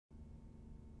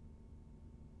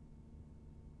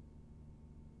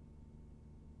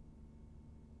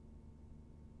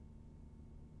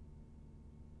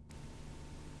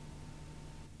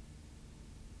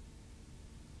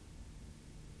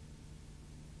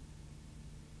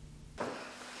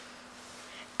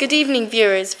Good evening,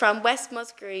 viewers from West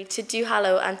Muskerry to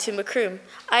Duhallow and to Macroom.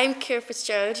 I am Ciara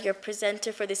Fitzgerald, your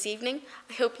presenter for this evening.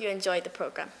 I hope you enjoyed the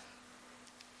programme.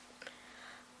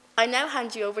 I now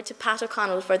hand you over to Pat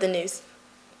O'Connell for the news.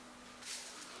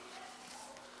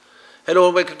 Hello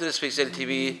and welcome to this week's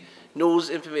LTV News,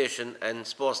 Information and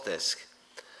Sports Desk.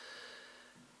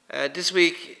 This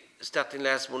week, starting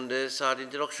last Monday, saw the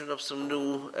introduction of some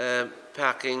new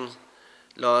parking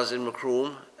laws in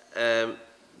Macroom.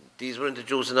 These were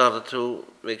introduced in order to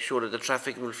make sure that the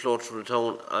traffic will flow through the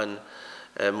town on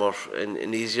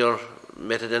an easier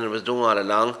method than it was doing all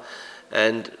along.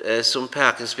 And some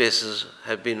parking spaces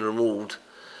have been removed.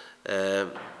 And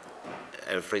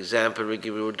for example, we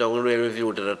were down in Rail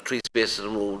Review, there are 3 spaces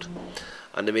removed.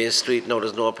 On the main street now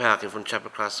there's no parking from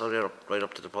Chapel Cross right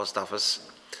up to the post office.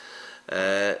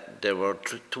 There were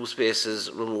 2 spaces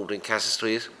removed in Castle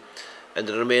Street, and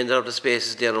the remainder of the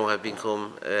spaces there now have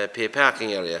become pay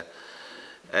parking area.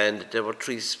 And there were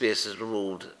 3 spaces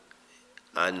removed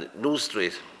on New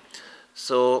Street.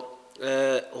 So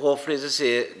hopefully, as I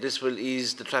say, this will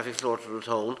ease the traffic flow through the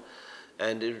town,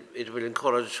 and it will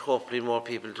encourage hopefully more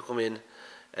people to come in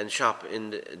and shop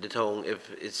in the town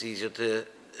if it's easier to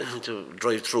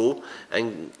drive through.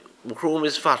 And Macroom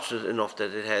is fortunate enough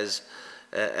that it has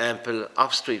ample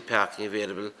off-street parking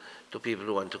available to people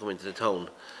who want to come into the town.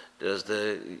 There's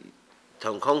the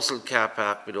Town Council car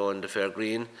park below in the Fair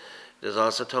Green. There's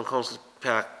also Town Council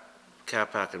car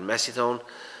park in Masseytown.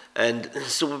 And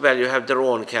Super Value have their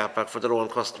own car park for their own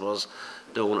customers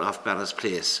down off Barnes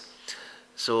Place.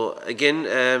 So again,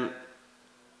 as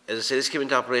I said, this came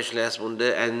into operation last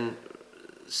Monday, and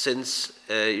since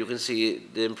you can see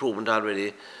the improvement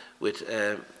already with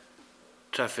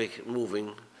traffic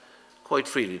moving quite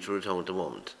freely through the town at the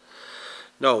moment.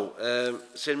 Now,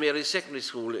 St Mary's Secondary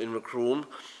School in Macroom,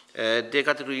 they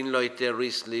got the green light there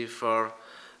recently for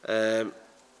a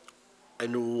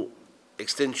new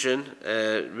extension.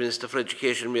 Minister for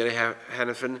Education, Mary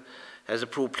Hanifin, has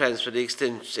approved plans for the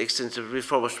extensive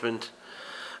refurbishment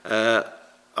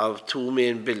of 2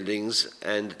 main buildings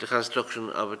and the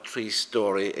construction of a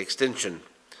 3-storey extension.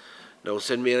 Now,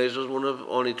 St Mary's was one of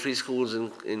only 3 schools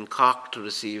in Cork to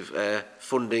receive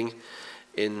funding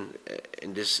in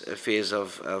this phase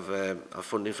of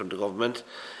funding from the government,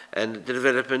 and the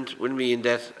development will mean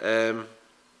that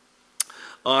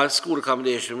all school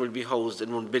accommodation will be housed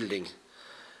in one building,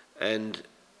 and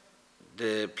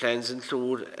the plans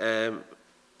include a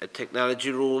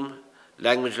technology room,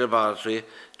 language laboratory,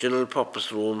 general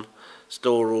purpose room,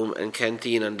 storeroom and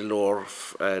canteen on the lower,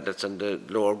 that's on the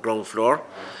lower ground floor,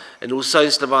 a new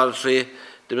science laboratory,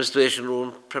 demonstration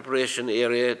room, preparation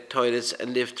area, toilets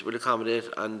and lift will accommodate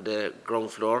on the ground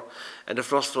floor, and the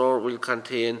first floor will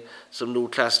contain some new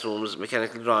classrooms,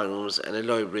 mechanical drawing rooms and a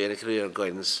library and a career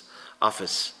guidance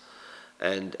office.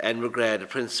 And Anne McGrath, the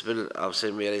principal of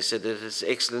St Mary's, said that it's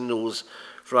excellent news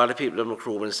for all the people of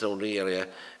Macroom and surrounding area,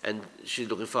 and she's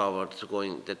looking forward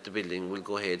to that the building will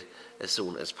go ahead as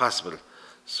soon as possible.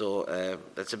 So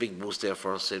that's a big boost there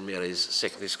for St Mary's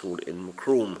Secondary School in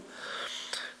Macroom.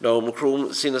 Now,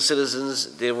 Macroom senior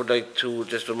citizens, they would like to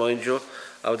just remind you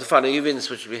of the following events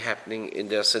which will be happening in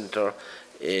their centre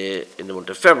in the month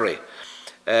of February.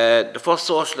 The first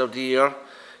social of the year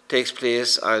takes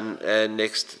place on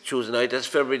next Tuesday night. That's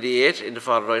February the 8th in the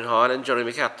Father Ryan Hall, and Jerry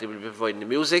McCarthy will be providing the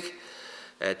music.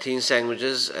 Teen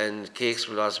sandwiches and cakes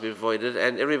will also be provided,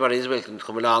 and everybody is welcome to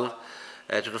come along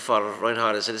to the Father Ryan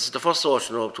Hall. So this is the first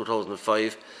social of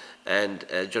 2005, and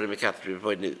Jerry McCarthy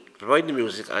will be providing the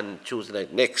music on Tuesday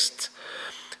night next.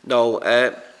 Now,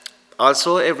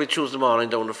 also every Tuesday morning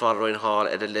down the Father Ryan Hall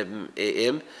at 11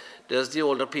 a.m. there's the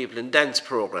older people in dance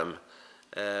program.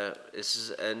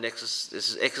 This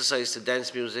is exercise to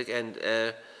dance music, and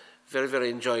very,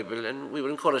 very enjoyable, and we would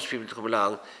encourage people to come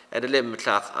along at 11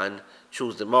 o'clock on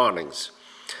Tuesday mornings.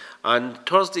 On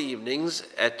Thursday evenings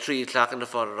at 3 o'clock in the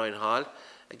Father Ryan Hall,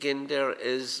 again there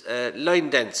is line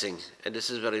dancing, and this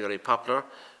is very, very popular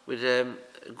with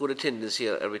good attendance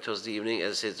here every Thursday evening.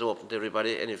 As I say, it's open to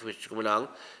everybody, and if you wish to come along,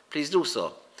 please do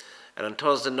so. And on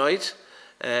Thursday night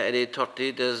at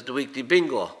 8:30 there's the weekly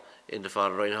bingo in the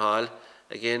Father Ryan Hall.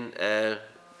 Again,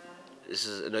 this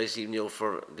is a nice evening out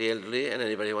for the elderly and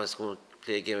anybody who wants to go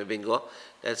play a game of bingo.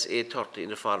 That's 8:30 in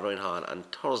the Father Ryan Hall on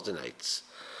Thursday nights.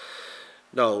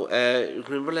 Now, you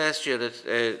can remember last year that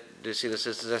the senior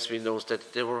citizens asked me to announce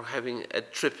that they were having a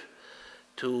trip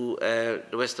to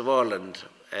the west of Ireland,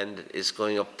 and it's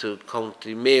going up to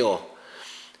County Mayo,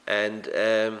 and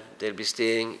they'll be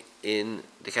staying in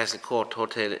the Castle Court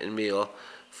Hotel in Mayo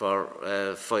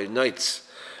for 5 nights.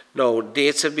 Now,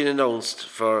 dates have been announced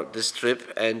for this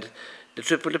trip, and the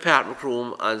trip will depart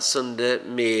Macroom on Sunday,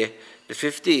 May the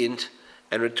 15th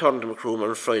and return to Macroom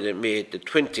on Friday, May the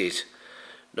 20th.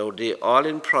 Now, the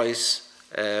all-in price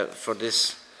for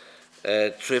this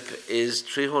trip is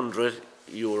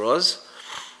 €300,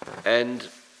 and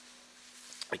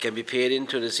it can be paid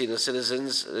into the senior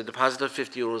citizens. The deposit of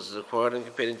 €50 is required and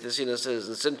can be paid into the senior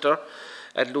citizens centre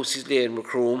at Lucy's Lane,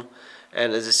 Macroom.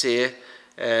 And as I say,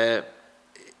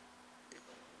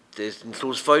 this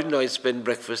includes 5 nights bed and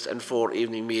breakfast and 4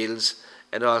 evening meals,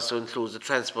 and also includes the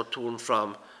transport to and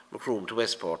from Macroom to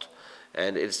Westport.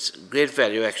 And it's great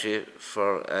value actually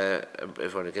for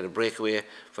if you want to get a breakaway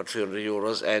for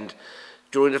 €300. And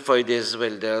during the 5 days as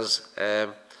well, there's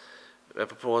a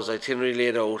proposed itinerary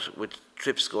laid out with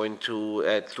trips going to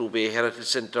Clou Bay Heritage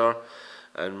Centre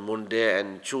on Monday,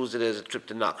 and Tuesday there's a trip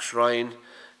to Knock Shrine.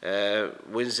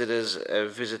 Wednesday there's a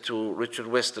visit to Richard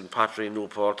Weston Pottery in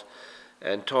Newport,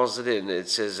 and Thursday then it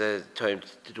says time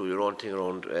to do your own thing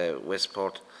around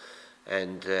Westport,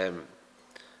 and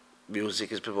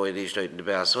music is provided each night in the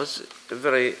bar. So it's a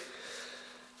very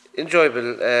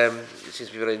enjoyable, it seems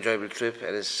to be a very enjoyable trip,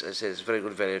 and as I say, it's very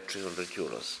good value at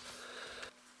 €300.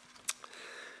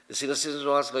 The senior citizens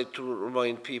would also like to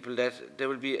remind people that there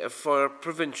will be a fire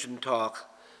prevention talk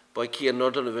by Cian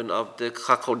O'Donovan of the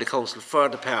Cork County Council Fire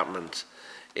Department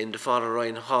in the Father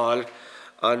Ryan Hall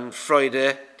on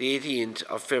Friday, the 18th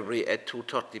of February at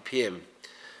 2:30 p.m.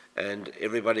 And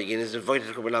everybody again is invited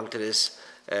to come along to this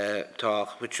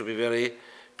talk, which will be very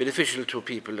beneficial to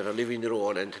people that are living their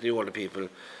own and to the older people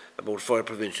about fire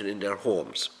prevention in their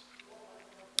homes.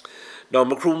 Now,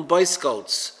 Macroom Boy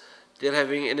Scouts, they're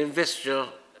having an investiture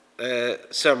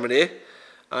ceremony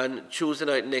on Tuesday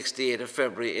night, next day, 8th of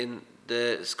February, in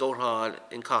the Scout Hall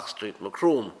in Cox Street,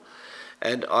 Macroom.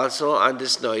 And also on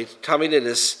this night, Tommy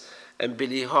Lillis and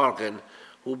Billy Horgan,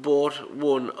 who both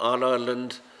won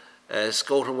All-Ireland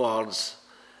Scout Awards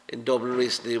in Dublin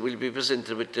recently, will be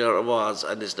presented with their awards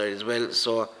on this night as well.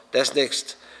 So that's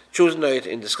next Tuesday night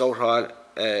in the Scout Hall,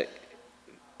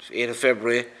 8th of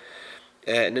February,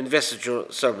 an investiture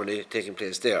ceremony taking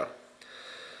place there.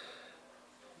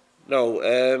 Now,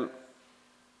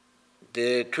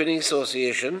 the Twinning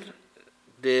Association,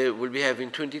 they will be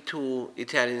having 22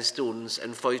 Italian students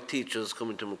and 5 teachers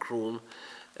coming to Macroom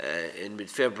in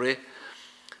mid-February,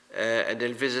 and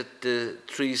they'll visit the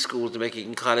 3 schools, the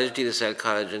Mackegan College, De La Salle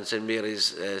College and St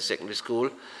Mary's Secondary School.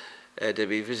 They'll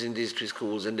be visiting these 3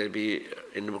 schools, and they'll be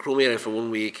in the Macroom area for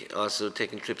 1 week, also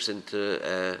taking trips into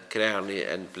Killarney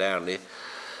and Blarney.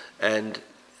 And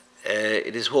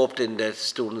it is hoped in that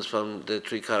students from the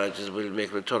 3 colleges will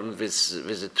make a return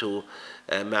visit to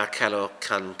Marcallo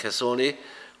Can Cassoni,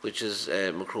 which is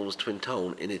Macroom's twin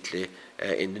town in Italy,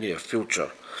 in the near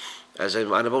future. As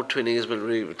I'm on about twinning as well,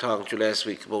 we were talking to you last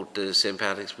week about the St.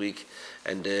 Patrick's Week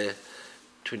and the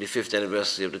 25th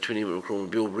anniversary of the twinning with Macroom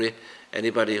and Bewbury.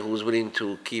 Anybody who's willing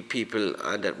to keep people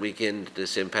on that weekend, the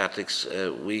St. Patrick's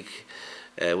Week,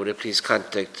 would you please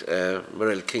contact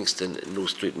Morel Kingston in New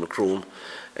Street, Macroom,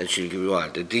 and she'll give you all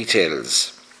the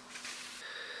details.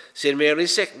 St.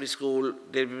 Mary's Secondary School,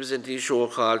 they'll be presenting a show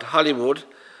called Hollywood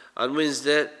on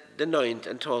Wednesday the 9th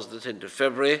and Thursday the 10th of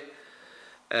February.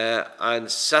 On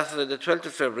Saturday the 12th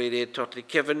of February at 8:30,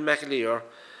 Kevin McAleer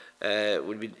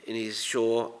will be in his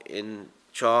show in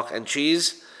Chalk and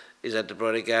Cheese, is at the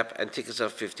Brother Gap, and tickets are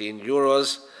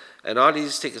 €15. And all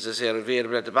these tickets are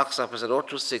available at the box office at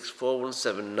 026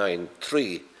 417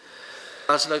 93.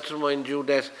 I'd also like to remind you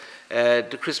that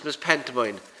the Christmas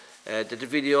pantomime, that the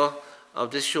video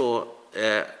of this show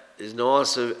is now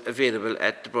also available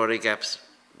at the Brother Gap's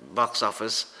box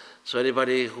office. So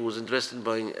anybody who's interested in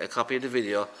buying a copy of the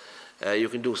video, you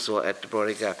can do so at the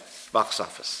Brother Gap box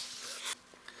office.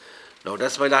 Now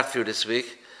that's my lot for you this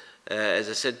week. As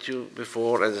I said to you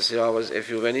before, as I say always, if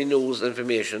you have any news,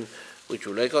 information which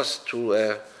you would like us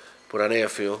to put on air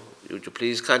for you, would you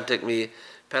please contact me,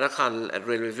 Pat O'Connell at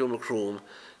Railway View Macroom,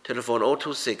 telephone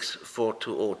 026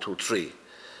 42023.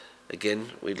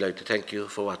 Again, we'd like to thank you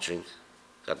for watching.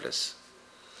 God bless.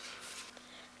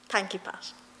 Thank you,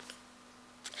 Pat.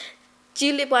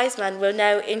 Julia Wiseman will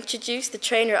now introduce the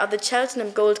trainer of the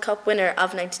Cheltenham Gold Cup winner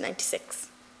of 1996.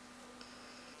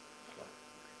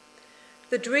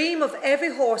 The dream of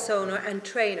every horse owner and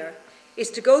trainer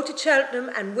is to go to Cheltenham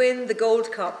and win the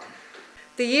Gold Cup.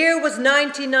 The year was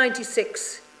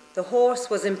 1996. The horse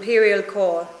was Imperial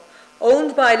Call,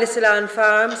 owned by Lissalan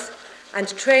Farms and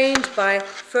trained by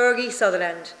Fergie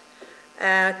Sutherland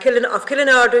of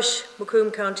Killinardish,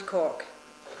 Macroom, County Cork.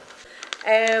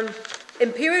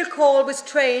 Imperial Call was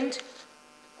trained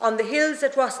on the hills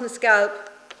at Rossnascalp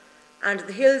and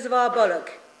the hills of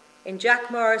Arbulloch in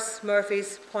Jack Morris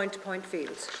Murphy's point-to-point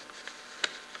fields.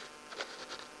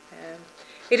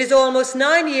 It is almost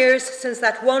 9 years since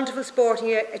that wonderful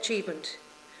sporting achievement,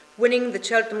 winning the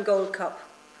Cheltenham Gold Cup,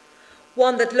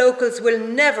 one that locals will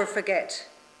never forget.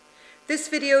 This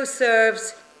video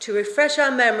serves to refresh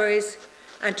our memories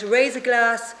and to raise a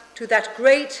glass to that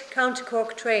great County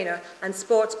Cork trainer and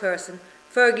sportsperson,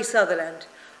 Fergie Sutherland.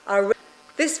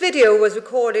 This video was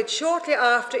recorded shortly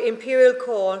after Imperial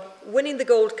Call winning the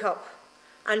Gold Cup,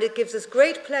 and it gives us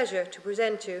great pleasure to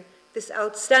present you this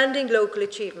outstanding local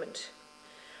achievement.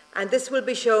 And this will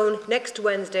be shown next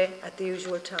Wednesday at the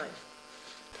usual time.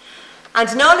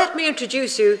 And now let me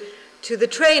introduce you to the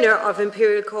trainer of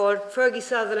Imperial Call, Fergie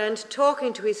Sutherland,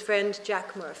 talking to his friend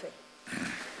Jack Murphy.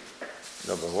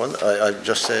 Number one, I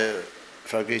just say,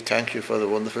 Fergie, thank you for the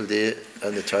wonderful day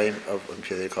and the time of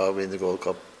Imperial Call winning the Gold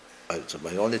Cup. It's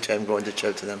my only time going to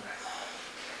Cheltenham.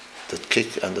 The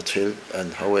kick and the thrill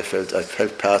and how I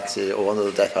felt part of the owner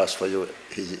of that house for you.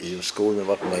 He was schooling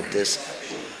up in my place.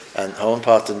 And how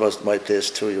important was my place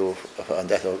to you on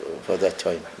that, for that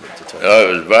time? Oh,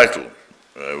 it was vital.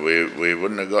 We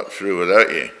wouldn't have got through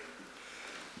without you,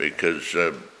 because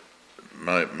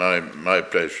my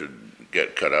place would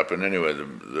get cut up, and anyway,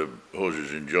 the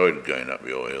horses enjoyed going up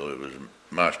your hill. It was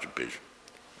a masterpiece.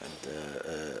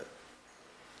 And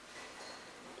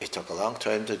it took a long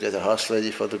time to get a horse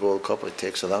ready for the Gold Cup. It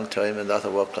takes a long time and a lot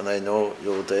of work, and I know you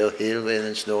were there, heel, rain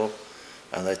and snow,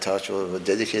 and I thought you were a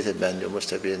dedicated man. You must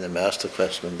have been a master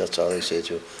craftsman, that's all I say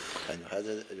to you. And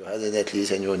you had an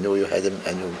athlete, and you knew you had him,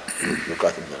 and you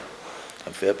got him there.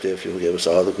 And fair play if you gave us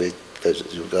all the great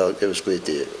pleasures. You gave us great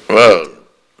day. Well,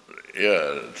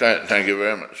 yeah, thank you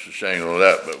very much for saying all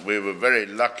that, but we were very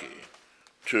lucky,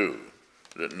 too,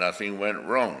 that nothing went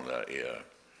wrong that year.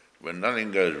 When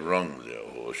nothing goes wrong with your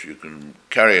horse, you can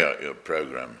carry out your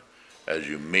programme as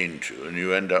you mean to, and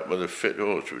you end up with a fit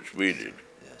horse, which we did.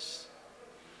 Yes,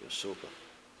 you're super.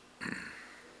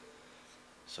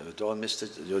 So you don't miss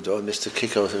the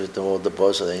kick out of it, the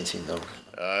buzz or anything, no?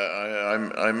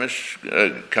 I miss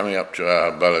coming up to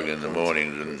our Ballock in the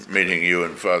mornings and meeting you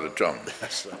and Father Tom.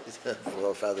 That's right,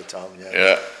 well, Father Tom,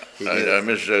 yeah. Yeah, I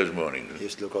miss those mornings. He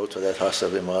used to look out for that horse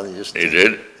every morning. He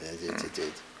did? Yeah, he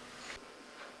did.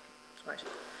 Right.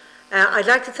 I'd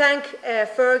like to thank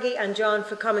Fergie and John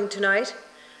for coming tonight,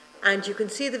 and you can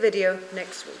see the video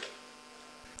next week.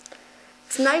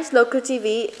 Tonight, local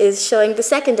TV is showing the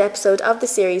second episode of the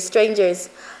series Strangers.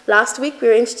 Last week we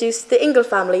were introduced to the Ingle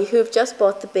family who have just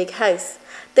bought the big house.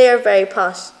 They are very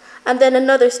posh. And then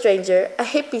another stranger, a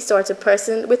hippie sort of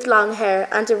person with long hair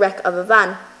and a wreck of a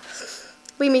van.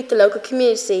 We meet the local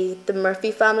community, the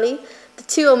Murphy family, the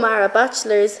two O'Mara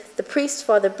bachelors, the priest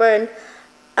Father Byrne,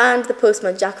 and the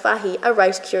postman Jack Fahey, a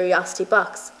right curiosity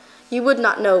box. You would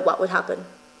not know what would happen.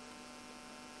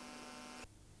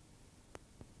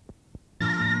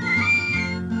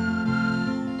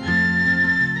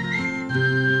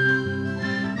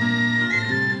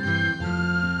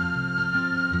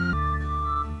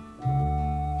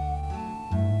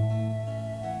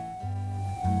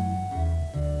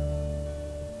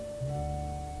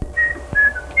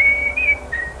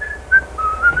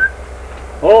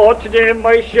 Oh, today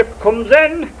my ship comes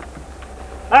in,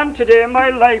 and today my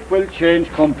life will change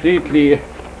completely.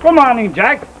 Good morning,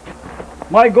 Jack,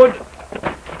 my good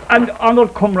and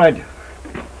honoured comrade.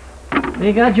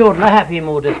 You got you in a happy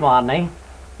mood this morning.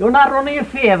 You're not running a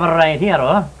favour right here,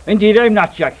 huh? Indeed I'm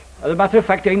not, Jack. As a matter of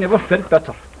fact, I never felt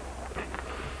better.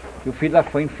 You feel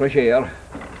that fine fresh air.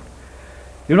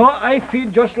 You know, I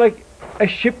feel just like a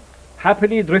ship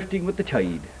happily drifting with the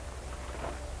tide.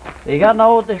 You got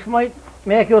now, this might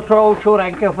make you throw out your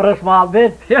anchor for a small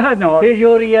bit. Yeah, no. Is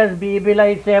your ESB,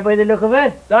 I'd say, by the look of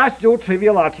it? That's no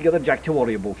trivial altogether, Jack, to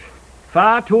worry about.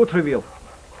 Far too trivial.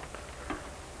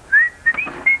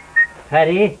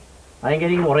 Paddy, I'm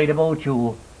getting worried about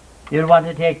you. You'll want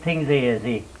to take things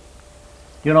easy.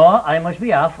 You know, I must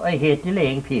be off. I hate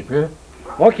delaying people.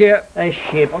 Okay. A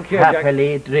ship okay,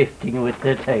 happily Jack. drifting with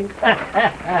the tide.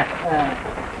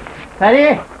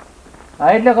 Paddy,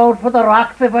 I'd look out for the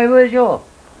rocks if I was you.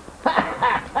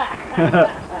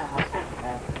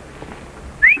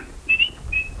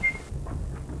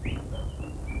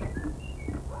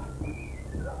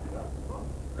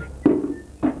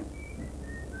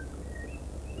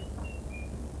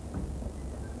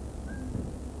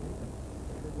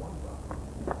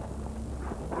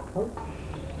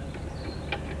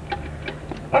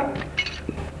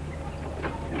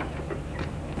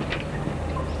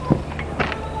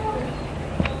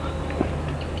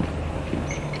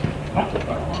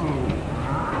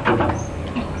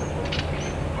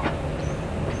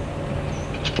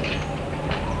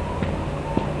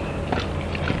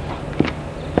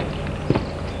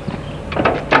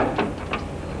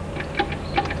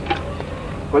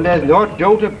 Well, there's no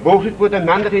doubt about it with the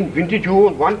man that invented you,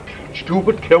 one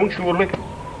stupid clown, surely.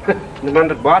 The man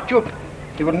that bought you,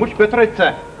 he was much better, I'd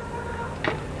say.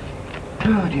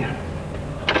 Oh, dear.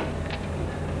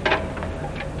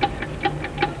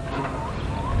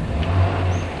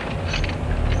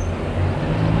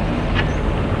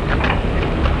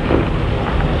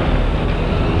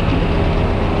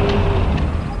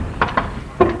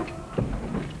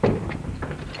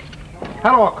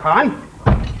 Hello, Con.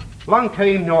 Long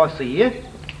time no see you.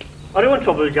 Are you in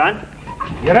trouble, John?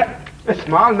 You're a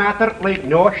small matter like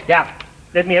no step.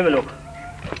 Let me have a look.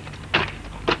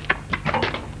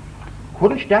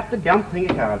 Couldn't stop the damn thing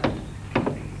at all.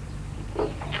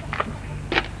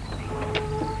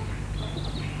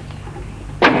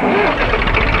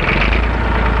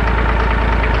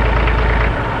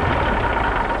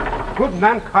 Good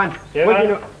man, Con.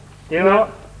 Well, you know,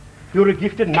 you're a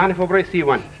gifted man if ever I see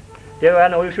one. There are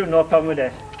no issue, no problem with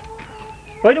that.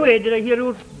 By the way, did I hear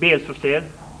you bales for sale?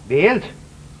 Bales?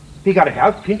 We gotta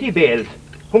have plenty bales.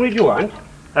 How many do you want?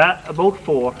 About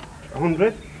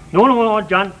 400. No,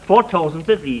 John, 4,000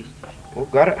 at least. Oh,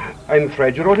 God, I'm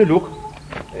afraid you're out of luck.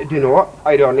 Do you know,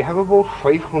 I'd only have about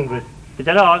 500. Is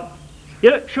that all?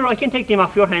 Yeah, sure, I can take them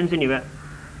off your hands anyway.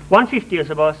 150, I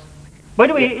suppose. By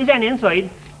the way, is there any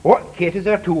inside? Oh, Kate is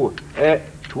there too.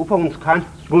 2 pounds, Con.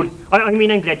 Good. I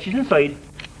mean, I'm glad she's inside.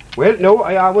 Well, no,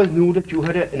 I always knew that you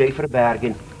had an eye for a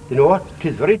bargain. You know,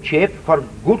 'tis very cheap for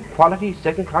good quality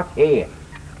second-class hay.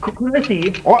 Could I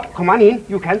see? Oh, come on in.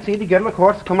 You can see the girl, of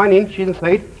course. Come on in. She's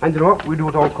inside. And you know, we do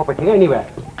it all cup of tea anyway.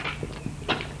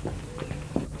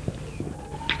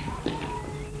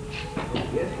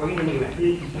 Yes, fine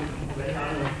anyway.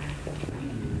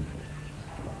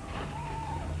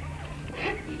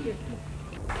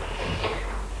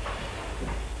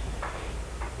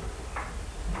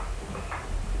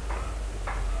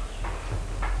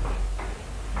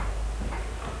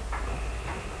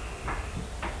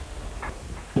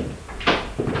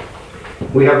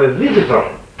 We have a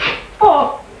visitor.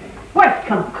 Oh,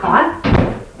 welcome, Con.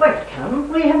 Welcome.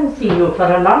 We haven't seen you for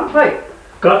a long time.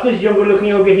 Got this younger looking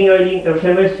you're getting Eileen every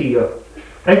time I see you.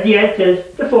 As the ad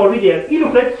says, before we there, you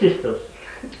look like sisters.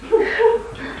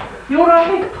 You're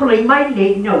always pulling my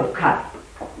leg now, Con.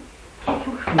 I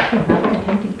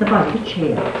can think about the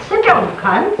chair. Sit down,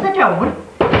 Con, sit down.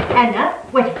 Anna,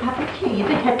 wet a cup of tea. The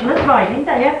kettle is boiling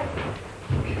there.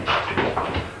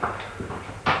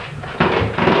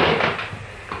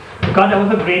 God, that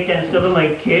was a great dance the other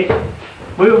night, Kate.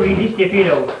 We were really stepping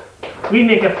out. We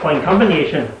make a fine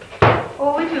combination.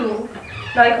 Oh, we do.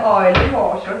 Like oil and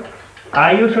water.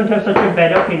 You shouldn't have such a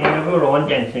bad opinion of your own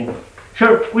dancing.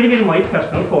 Sure, with a bit of my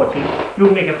personal coaching,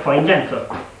 you'll make a fine dancer.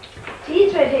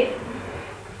 Tea's ready.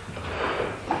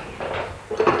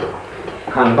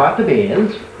 Con bought the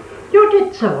bales. You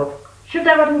did so. Should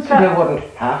I wouldn't say? I wouldn't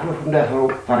half of it from that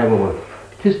for a moment.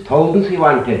 'Tis thousands he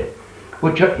wanted.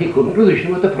 But he couldn't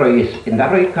position with the price. Isn't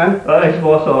that right, Con? I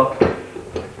suppose so.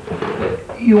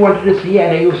 You wanted to see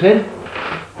Anna, you said?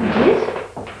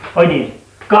 Yes? I did.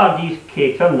 God, these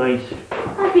cakes are nice.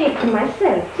 I baked them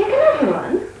myself. Take another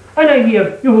one. And I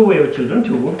hear you have a way with children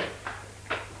too.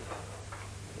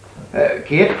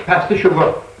 Kate, pass the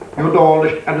sugar. You're the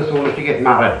oldest and the soonest to get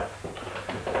married.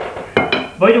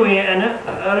 By the way, Anna,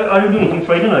 are you doing anything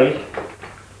Friday night?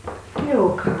 No,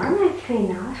 Con, I'd say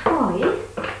not. Why?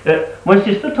 My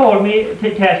sister told me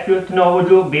to ask you to know would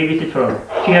you babysit for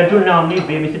her. She had to normally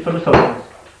babysit for the sons.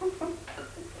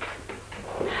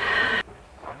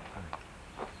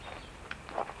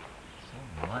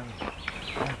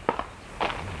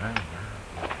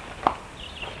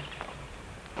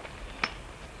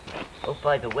 Oh,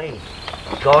 by the way,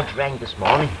 George rang this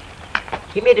morning.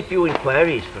 He made a few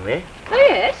inquiries for me. Oh,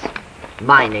 yes?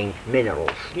 Mining,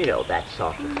 minerals, you know, that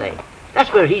sort of thing.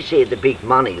 That's where he said the big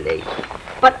money lays.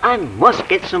 But I must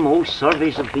get some old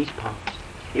surveys of these parts.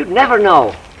 You'd never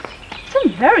know.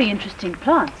 Some very interesting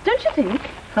plants, don't you think?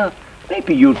 Huh.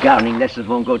 Maybe your gardening lessons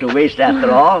won't go to waste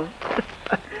after all.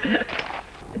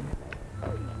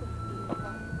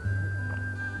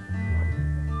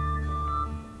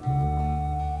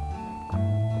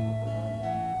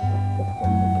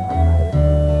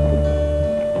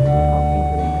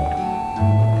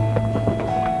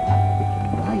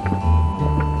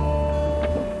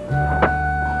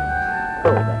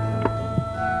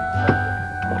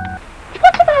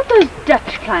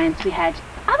 Dutch clients we had.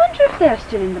 I wonder if they're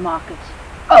still in the market.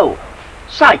 Oh,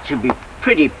 sites should be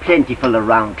pretty plentiful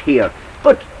around here,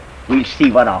 but we'll see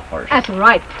what offers. At the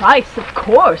right price, of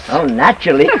course. Oh,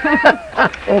 naturally.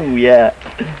 Oh, yeah.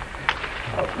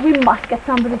 We must get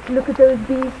somebody to look at those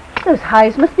bees. Those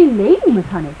hives must be laden with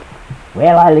honey.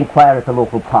 Well, I'll inquire at the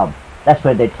local pub. That's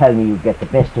where they tell me you get the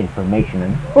best information,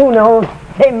 and who knows,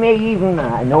 they may even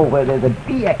know where they're the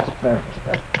bee expert.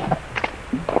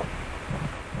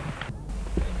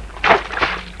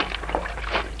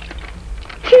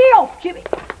 Cheer up, Jimmy.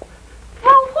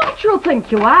 Well, what do you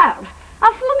think you are?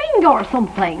 A flamingo or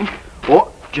something?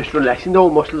 Oh, just relaxing the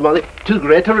old muscles, Molly. 'Tis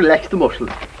great to relax the muscles.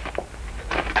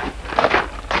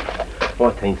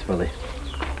 Oh, thanks, Molly.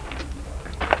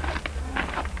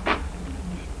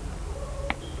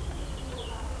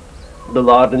 The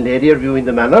Lord and Lady are viewing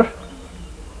the manor.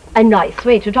 A nice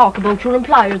way to talk about your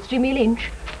employers, Jimmy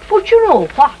Lynch. But you know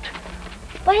what?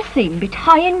 They seem a bit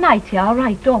high and mighty, all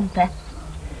right, don't they?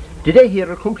 Did I hear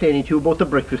her complaining to you about the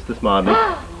breakfast this morning?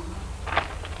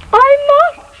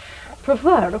 I much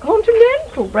prefer a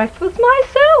continental breakfast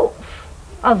myself.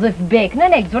 As if bacon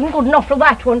and eggs weren't good enough for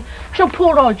that one. So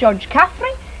poor old Judge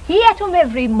Caffrey, he ate them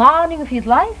every morning of his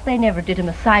life. They never did him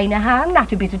a sign of harm,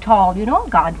 not a bit at all, you know.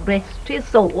 God rest his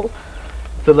soul.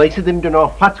 The likes of them don't know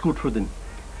what's good for them.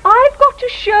 I've got to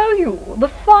show you the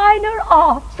finer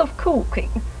arts of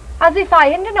cooking. As if I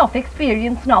hadn't enough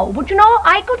experience now. But you know,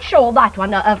 I could show that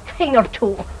one a thing or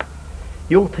two.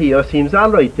 Young Theo seems all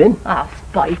right then. Ah,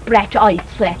 spite brat, I'd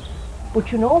say.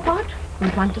 But you know what? We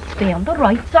want to stay on the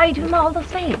right side of him all the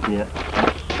same. Yeah.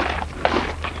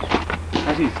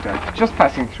 That is good. Just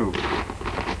passing through.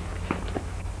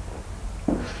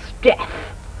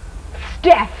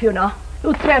 Steph, you know.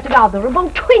 You swear to God, there were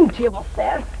about 20 of us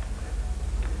there.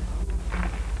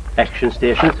 Action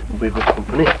stations, we've got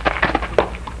company.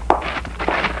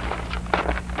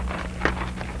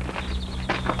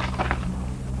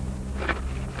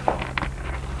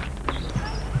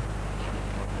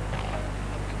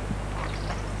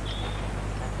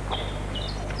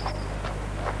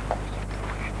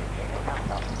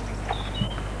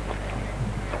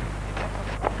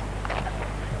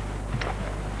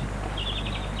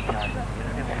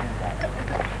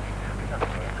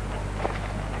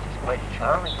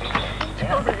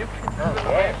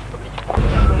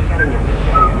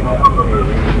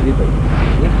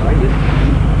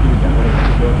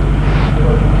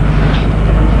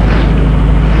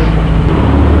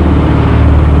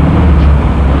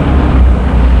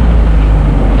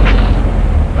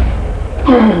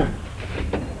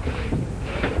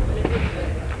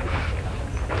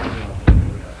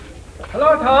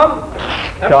 Hello, Tom.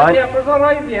 Have the peppers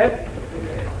arrived yet?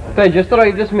 They just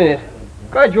arrived this minute.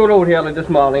 God, you're out here early this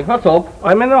morning. What's up?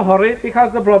 I'm in a hurry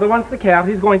because the brother wants the car.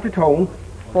 He's going to town.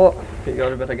 Oh,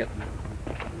 figure I better get.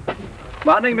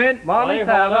 Morning, men. Morning,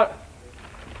 Father.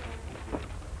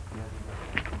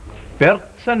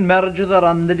 Births and marriages are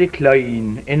on the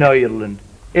decline in Ireland.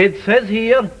 It says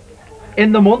here,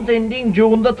 in the month ending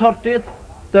June the 30th,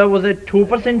 there was a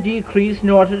 2% decrease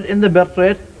noted in the birth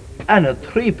rate and a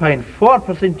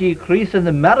 3.4% decrease in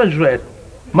the marriage rate.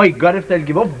 My God, if they'll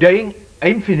give up dying,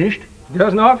 I'm finished.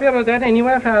 There's no fear of that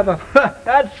anywhere, Father.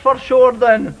 That's for sure,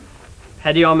 then.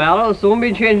 Paddy O'Malley will soon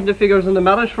be changing the figures on the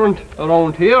marriage front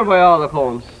around here by all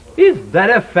accounts. Is that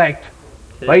a fact?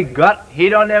 By God, he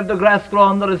don't have the grass grow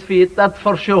under his feet, that's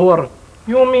for sure.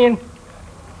 You mean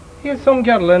he's some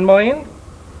girl in mind?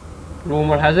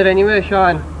 Rumour has it anyway,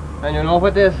 Sean. And you know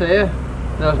what they say,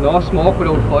 there's no smoke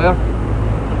without fire.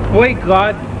 My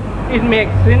God, it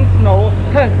makes sense now.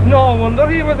 No wonder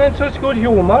he was in such good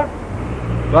humour.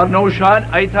 Well, no, Sean,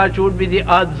 I thought you would be the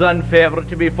odds-on favourite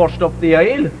to be first up the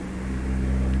aisle.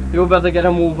 You better get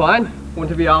a move on.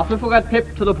 Wouldn't it be awful if we got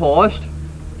pipped to the post?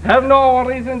 Have no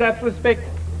worries in that respect.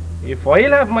 If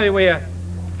I'll have my way,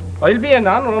 I'll be a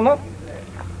non-runner.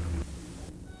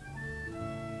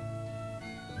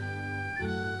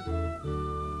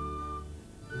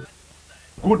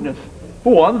 Goodness, who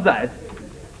was that?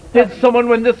 Did someone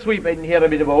win the sweep I didn't hear a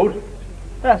bit about?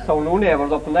 That's our new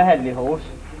neighbours up in the Headley house.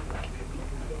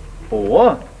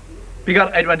 Oh,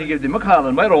 because I'd want to give them a call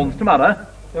on my rounds tomorrow.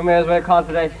 You may as well call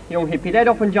for that young hippie dead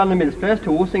up in John the Mill's place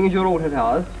too, seeing as you're out at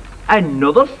all.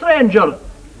 Another stranger?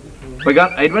 By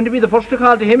God, I'd want to be the first to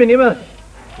call to him anyway.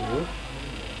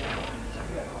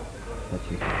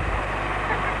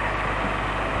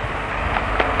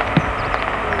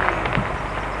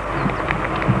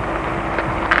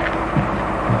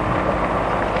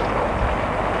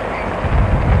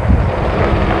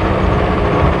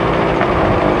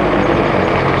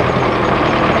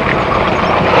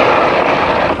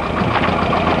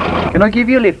 Can I give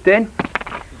you a lift then?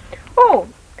 Oh,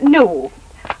 no.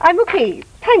 I'm okay.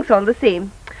 Thanks all the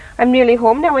same. I'm nearly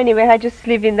home now anyway. I just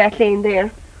live in that lane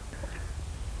there.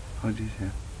 What did you say?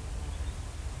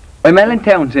 I'm Ellen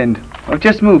Townsend. I've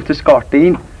just moved to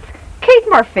Scorteen. Kate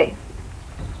Murphy.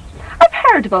 I've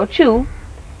heard about you.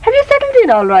 Have you settled in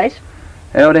all right?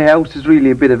 Oh, the house is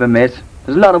really a bit of a mess.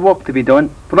 There's a lot of work to be done,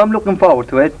 but I'm looking forward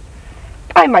to it.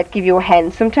 I might give you a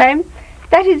hand sometime.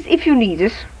 That is, if you need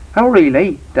it. Oh,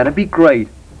 really? That'd be great.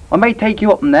 I might take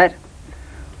you up on that.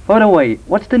 By the way,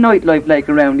 what's the nightlife like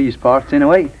around these parts,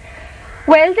 anyway?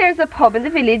 Well, there's a pub in the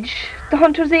village, the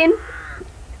Hunter's Inn.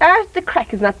 The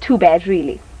crack is not too bad,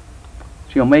 really.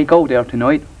 So you may go there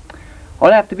tonight.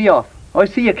 I'll have to be off. I'll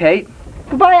see you, Kate.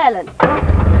 Goodbye, Alan.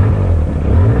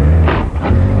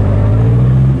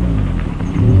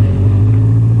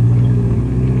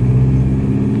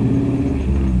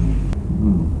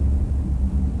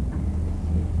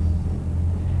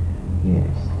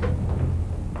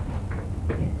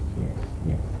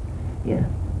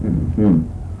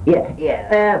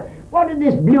 What did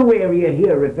this blue area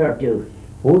here refer to?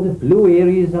 Oh, the blue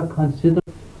areas are considered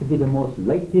to be the most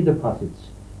likely deposits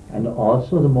and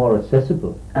also the more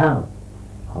accessible. Oh.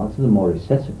 Also the more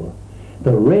accessible.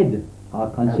 The red are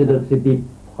considered to be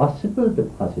possible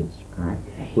deposits,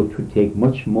 which would take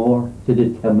much more to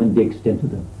determine the extent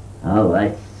of them. Oh,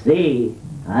 I see.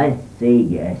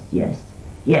 Yes, yes.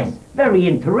 Yes, very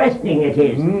interesting it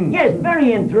is. Yes,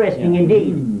 very interesting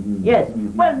indeed. Yes.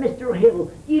 Well, Mr.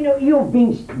 Hill, you know, you've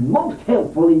been most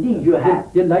helpful indeed, you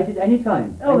have. Delighted any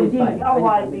time. Oh, indeed. Oh,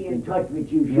 I'll be in touch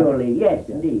with you surely. Yes,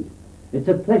 indeed. It's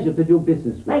a pleasure to do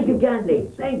business with you. Thank you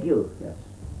kindly. Thank you. Yes.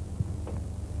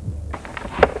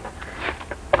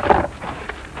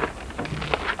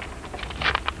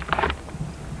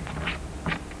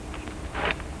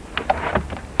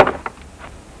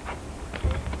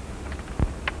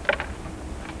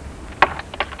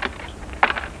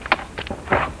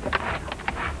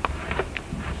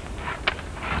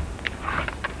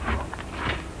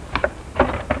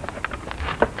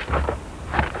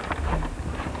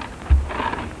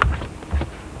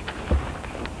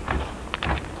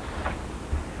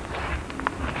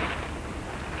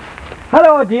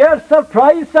 Hello, dear.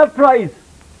 Surprise, surprise.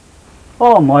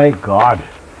 Oh, my God.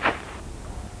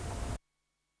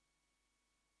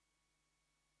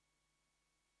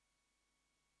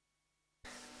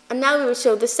 And now we will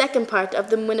show the second part of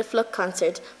the Winifluck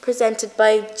concert, presented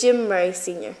by Jim Murray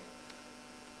Sr.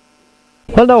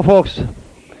 Well now, folks,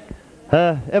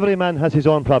 every man has his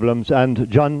own problems, and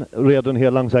John Reardon here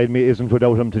alongside me isn't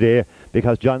without him today,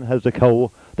 because John has a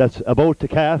cow that's about to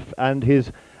calf and he's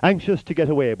anxious to get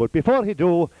away. But before he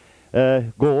do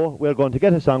go, we're going to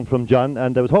get a song from John,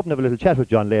 and I was hoping to have a little chat with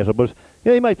John later, but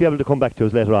he might be able to come back to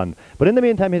us later on. But in the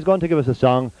meantime, he's going to give us a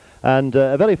song, and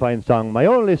a very fine song, My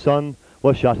Only Son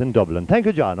Was Shot in Dublin. Thank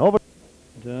you, John. Over.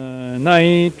 The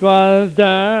night was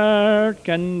dark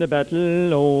and the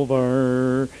battle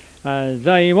over. As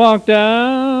I walked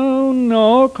down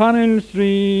O'Connell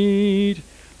Street,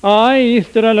 I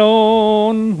stood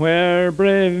alone where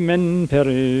brave men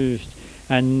perished,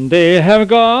 and they have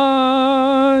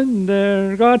gone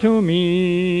their God to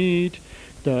meet.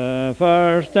 The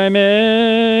first I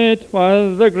met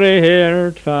was the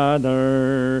grey-haired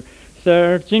father,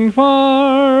 searching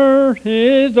for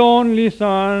his only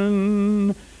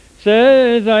son.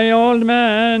 Says I, old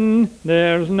man,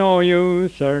 there's no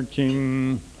use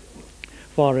searching,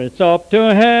 for it's up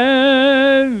to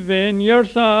heaven your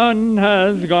son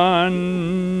has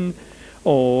gone.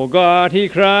 Oh God, he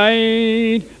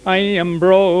cried, I am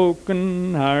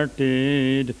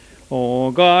broken-hearted.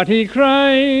 Oh God, he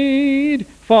cried,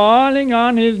 falling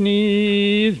on his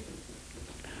knees.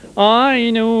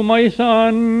 I knew my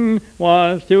son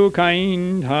was too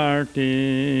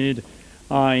kind-hearted.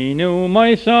 I knew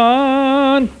my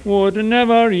son would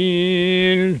never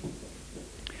yield.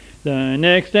 The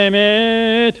next I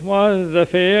met was a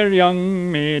fair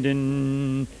young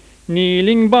maiden,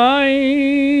 kneeling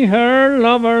by her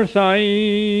lover's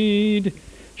side.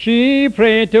 She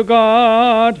prayed to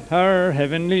God, her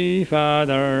heavenly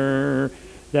Father,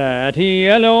 that he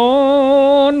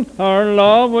alone her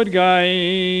love would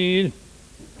guide.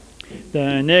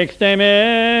 The next I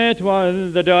met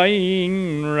was the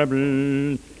dying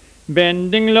rebel.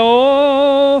 Bending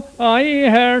low, I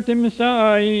heard him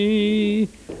sigh,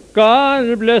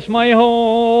 God bless my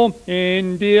home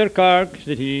in dear Cork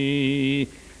City.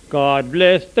 God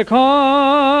bless the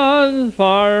cause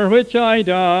for which I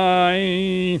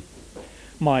die.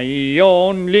 My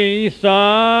only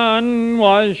son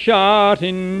was shot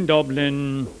in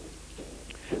Dublin,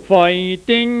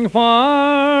 fighting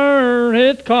for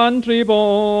his country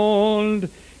bold.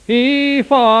 He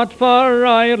fought for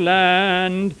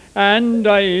Ireland and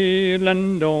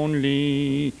Ireland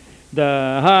only,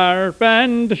 the harp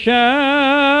and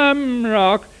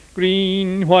shamrock,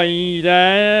 green, white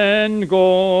and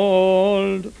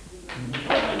gold.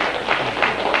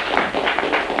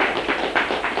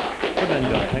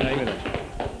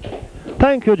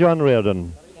 Thank you, John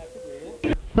Reardon.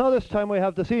 Now this time we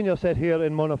have the senior set here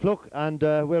in Monofluck, and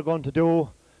we're going to do,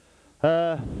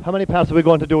 how many parts are we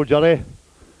going to do, Jerry?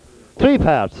 3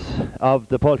 parts of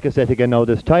the polka set again now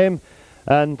this time,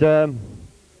 and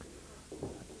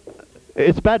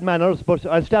it's bad manners, but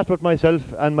I'll start with myself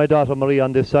and my daughter Marie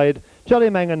on this side, Jerry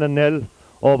Mangan and Nell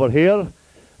over here,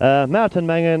 Martin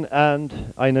Mangan and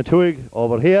Ina Tuig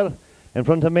over here in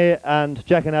front of me, and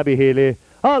Jack and Abby Healy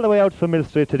all the way out from Mill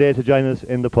Street today to join us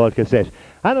in the polka set.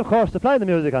 And of course, to play the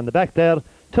music on the back there,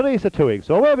 Teresa Tuig.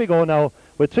 So away we go now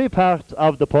with 3 parts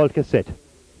of the polka set.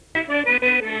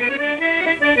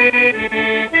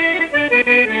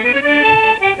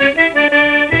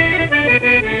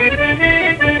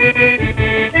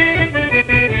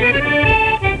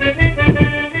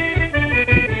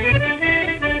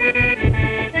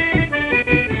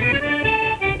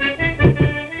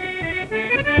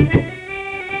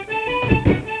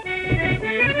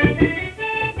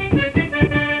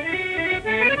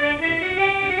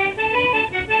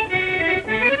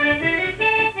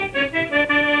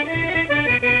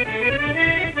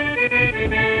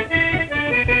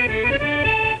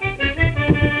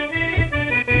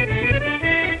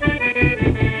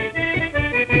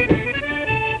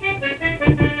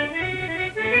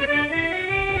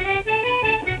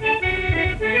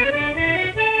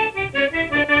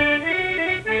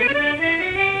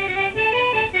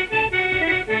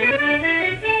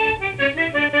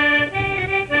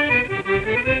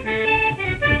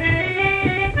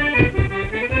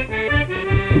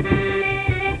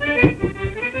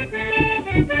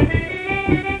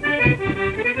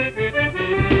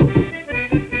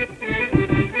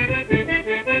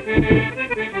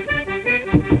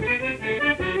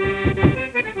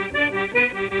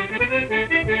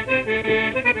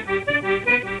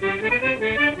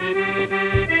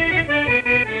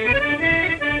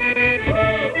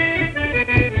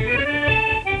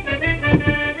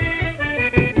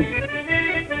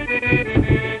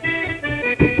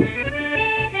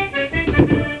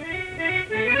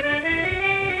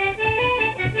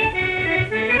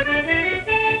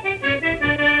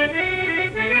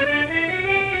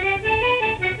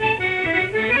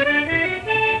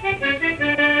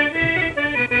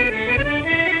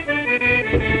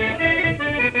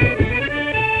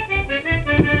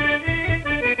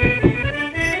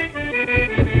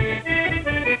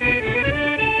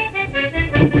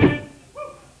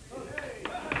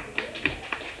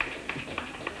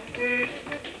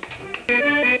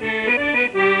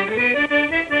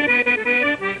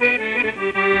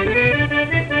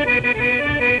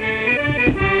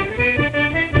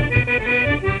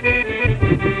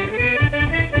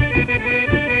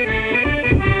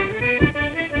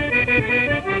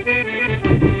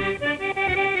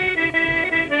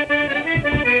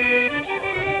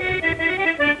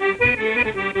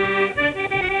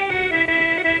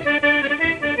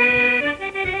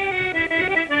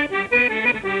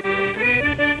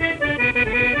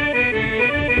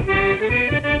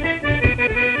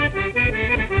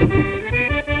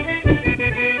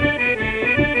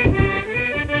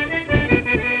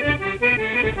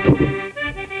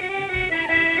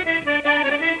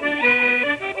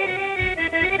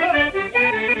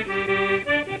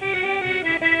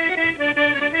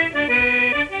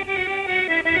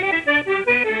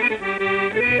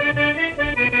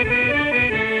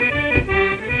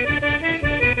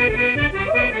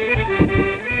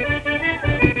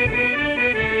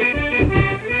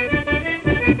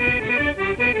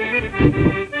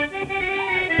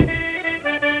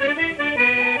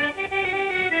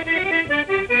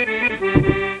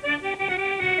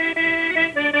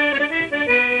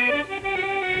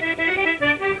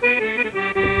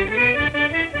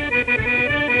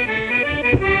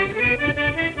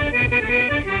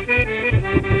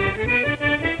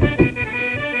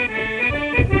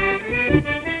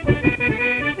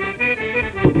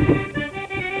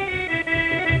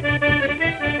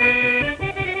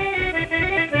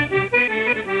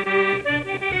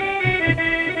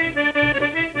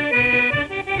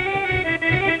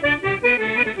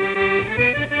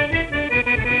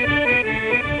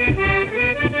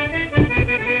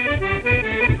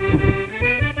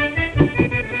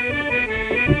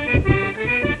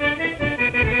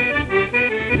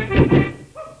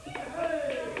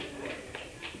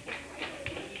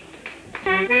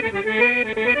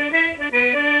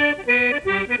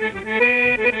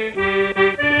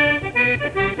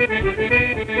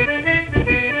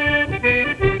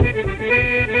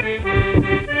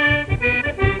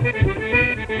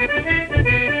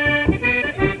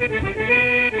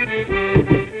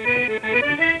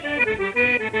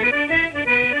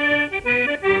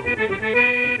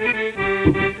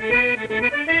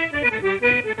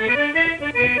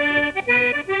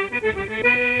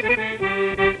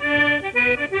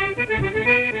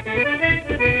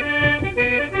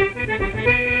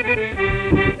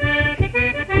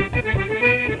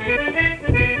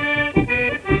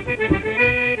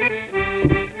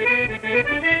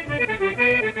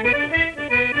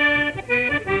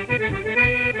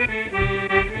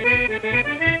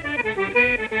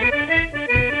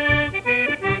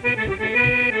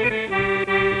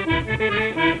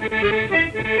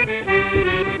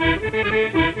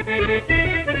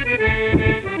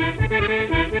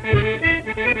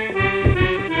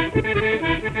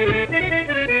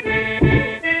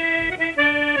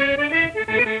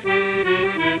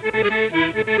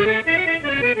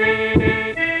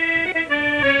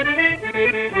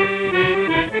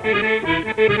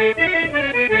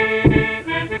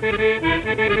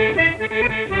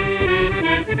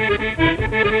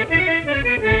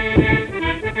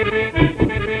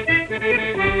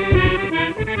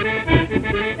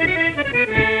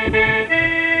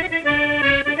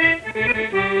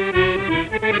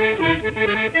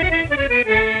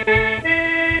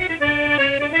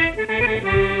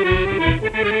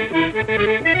 Right,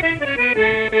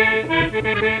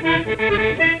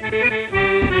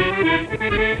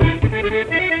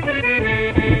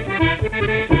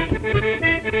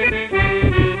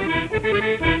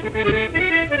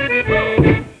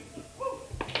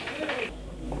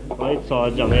 so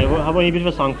Johnny, how about a bit of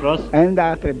a song for us? And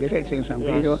after a bit, I sing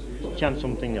something. Yes. Chant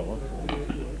something now.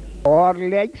 4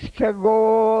 legs to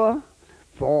go,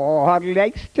 4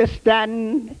 legs to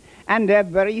stand, and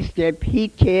every step he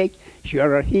take,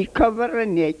 sure he cover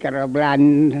an acre of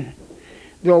land.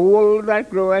 The wool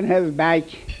that grew on his back,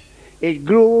 it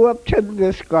grew up to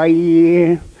the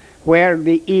sky, where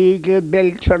the eagle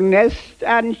built her nest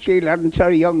and she learned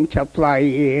her young to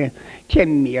fly.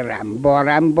 Timmy Rambo,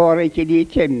 Rambo, Rickety,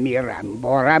 Timmy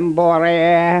Rambo,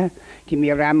 Rambo,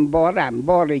 Timmy Rambo,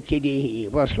 Rambo, Rickety, he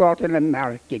was slaughtered in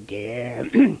market day.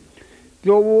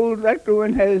 The wool that grew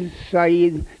in his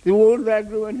side, the wool that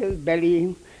grew in his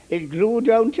belly, it grew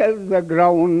down to the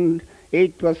ground.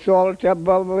 It was sold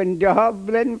above in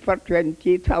Dublin for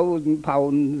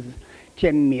 £20,000.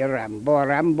 Timmy Rambo,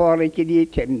 Rambo, Rickety,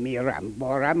 Timmy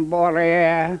Rambo,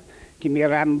 Rambo, Timmy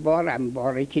Rambo,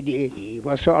 Rambo, Rickety, he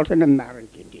was sold in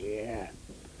America.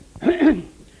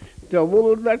 The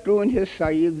wool that grew in his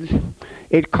sides,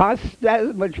 it cost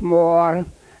as much more,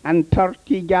 and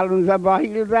 30 gallons of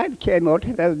oil that came out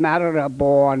of his marrow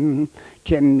bone.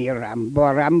 Timmy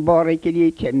Rambo, Rambo,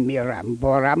 Rickety, Timmy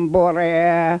Rambo, Rambo,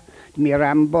 Timmy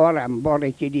Rambo, Rambo,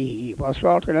 Rickety, he was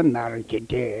sold in America.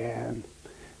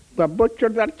 The butcher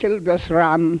that killed this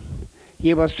ram,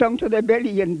 he was sunk to the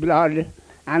belly in blood,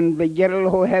 and the girl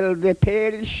who held the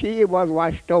pail, she was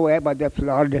washed away by the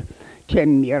flood.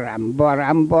 Timmy Rambo,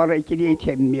 Rambo, Rickety,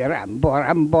 Timmy Rambo,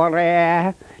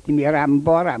 Rambo, Timmy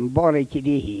Rambo, Rambo,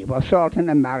 Rickety, he was sold in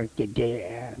the market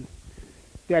there.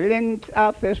 The length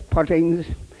of his puttings,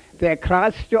 they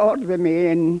crossed over the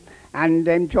main, and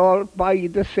them told by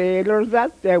the sailors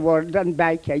that they were done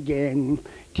back again.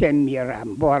 Timmy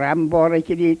Rambo, Rambo,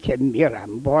 Rickety, Timmy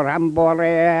Rambo,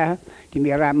 Rambo,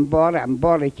 Timmy Rambo,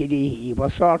 Rambo, Rickety, he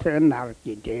was sold in the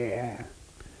market there.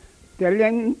 The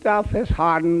length of his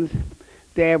horns,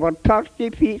 they were 30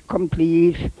 feet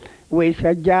complete, with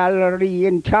a gallery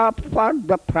in top for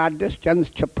the Protestants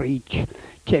to preach.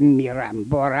 Timmy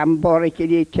Rambo, Rambo,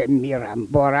 Rickety, Timmy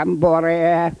Rambo, Rambo,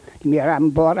 Timmy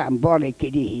Rambo, Rambo,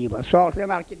 Rickety, he was sold in the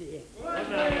market there.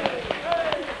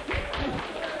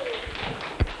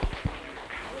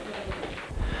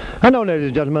 And now, ladies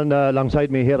and gentlemen,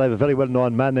 alongside me here I have a very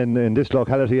well-known man in this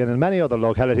locality and in many other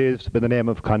localities by the name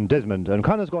of Con Desmond. And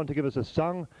Con is going to give us a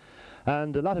song,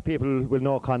 and a lot of people will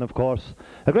know Con, of course.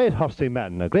 A great horsey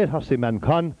man,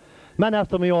 Con. Man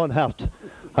after my own heart.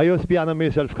 I used to be on him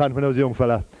myself, Con, when I was a young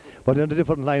fella, but in a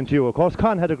different line to you. Of course,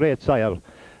 Con had a great sire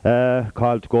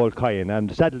called Gold Kine,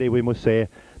 and sadly we must say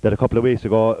that a couple of weeks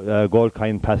ago Gold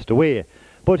Kine passed away.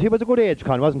 But he was a good age,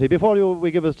 Con, wasn't he? Before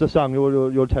we give us the song,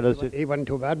 you'll tell us. He wasn't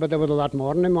too bad, but there was a lot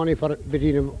more than him, only for a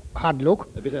bit of hard luck.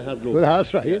 A bit of hard luck. Well,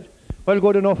 that's right. Yeah. Well,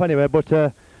 good enough anyway, but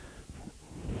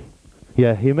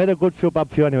yeah, he made a good few bob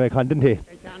for you anyway, Con, didn't he?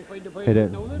 I can't find the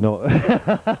point. No.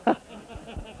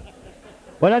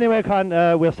 Well, anyway, Con,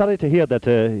 we're sorry to hear that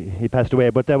he passed away,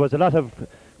 but there was a lot of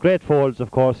great foals, of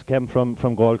course, came from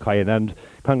Gold Kine, and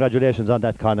congratulations on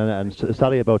that, Con, and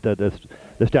sorry about the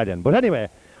stallion. But anyway,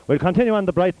 we'll continue on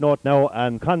the bright note now,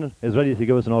 and Con is ready to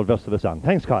give us an old verse of a song.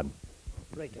 Thanks, Con.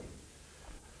 Right.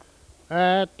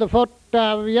 At the foot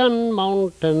of yon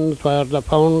mountains where the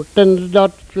fountains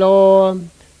doth flow,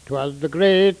 'twas the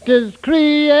greatest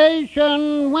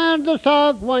creation where the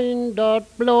soft wind doth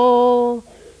blow.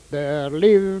 There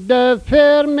lived a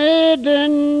fair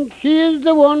maiden, she's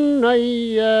the one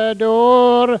I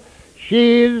adore.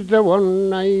 She's the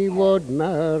one I would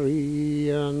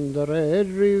marry on the Red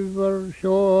River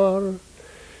shore.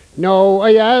 Now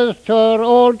I asked her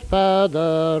old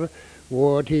father,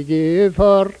 would he give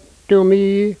her to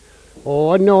me?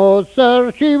 Oh no,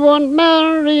 sir, she won't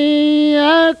marry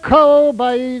a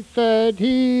cowboy, said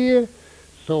he.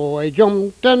 So I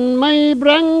jumped on my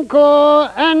bronco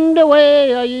and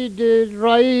away I did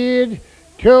ride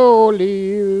to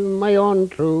leave my own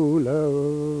true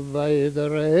love by the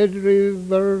Red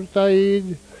River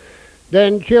side.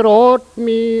 Then she wrote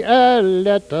me a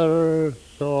letter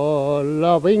so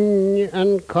loving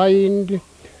and kind,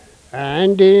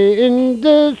 and in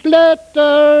this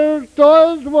letter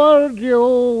those words you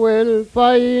will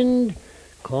find.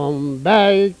 Come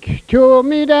back to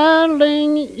me,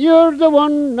 darling, you're the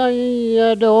one I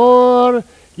adore.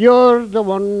 You're the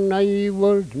one I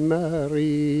would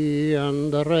marry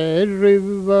on the Red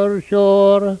River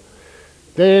shore.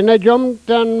 Then I jumped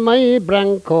on my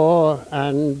bronco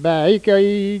and back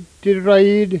I did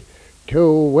ride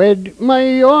to wed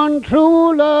my own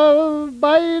true love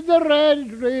by the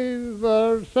Red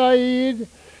River side.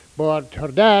 But her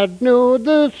dad knew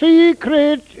the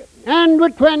secret, and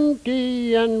with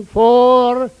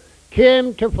 24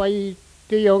 came to fight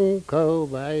the young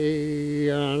cowboy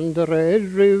on the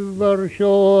Red River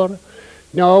shore.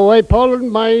 Now I pulled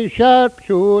my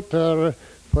sharpshooter,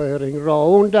 firing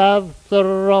round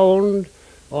after round,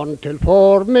 until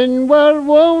 4 men were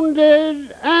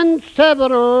wounded and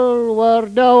several were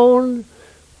down.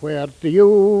 Where's the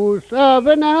use of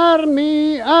an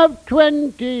army of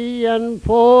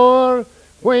 24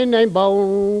 when I'm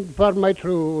bound for my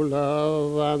true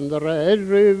love on the Red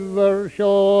River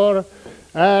shore?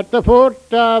 At the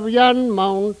foot of yon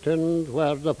mountain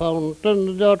where the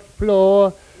fountains doth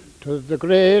flow, 'tis the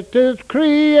greatest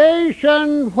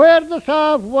creation where the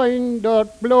soft wind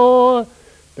doth blow.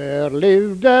 There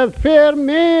lived a fair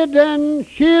maiden,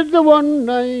 she's the one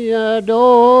I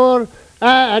adore,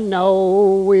 and now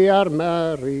we are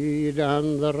married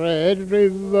on the Red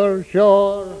River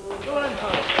shore.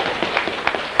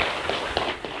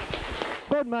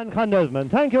 Good man, Con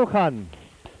Desmond. Thank you, Con.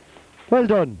 Well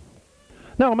done.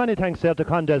 Now, many thanks there to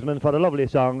Con Desmond for a lovely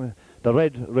song, The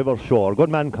Red River Shore. Good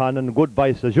man, Con, and good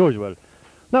voice as usual.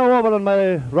 Now, over on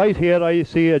my right here, I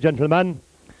see a gentleman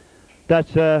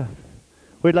that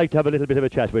we'd like to have a little bit of a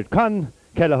chat with. Con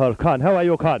Kelleher. Con, how are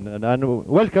you, Con? And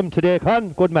welcome today, Con.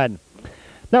 Good man.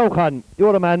 Now, Con,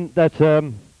 you're a man that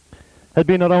has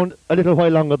been around a little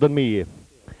while longer than me.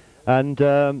 And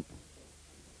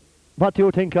what do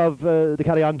you think of the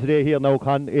carry on today here now,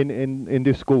 Con, in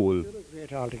this school?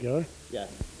 Great altogether. Yeah.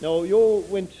 Now, you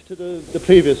went to the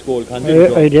previous school, Con,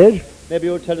 I did. Maybe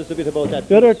you'll tell us a bit about that.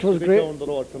 Yeah, it was great. Down the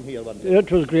road from here, wasn't it?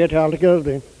 It was great altogether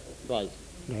then. It was.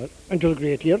 Right. And it was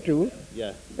great here too.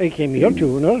 Yeah. I came here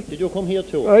too, no? Did you come here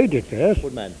too? I did, yes.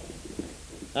 Good man.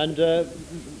 And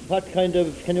what kind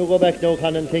of, can you go back now,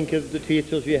 Con, and think of the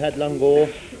teachers we had long ago?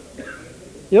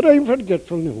 Yeah, I'm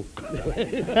forgetful now.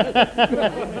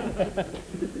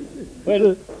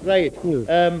 Well, right.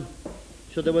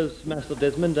 So there was Master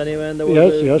Desmond anyway, and there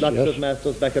was lots of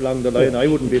masters back along the line. I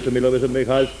wouldn't be familiar with him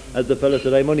because, as the fella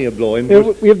said, I'm only a blowing.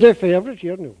 We have the favourite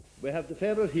here now. We have the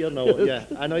favourite here now, yeah.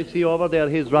 And I see over there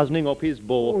he's rosining up his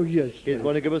bow. Oh, yes. He's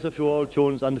going to give us a few old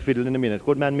tunes on the fiddle in a minute.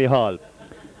 Good man, Mihal.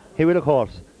 He will, of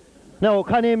course. Now,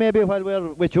 Connie, maybe while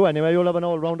we're with you anyway, you'll have an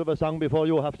old round of a song before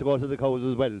you have to go to the cows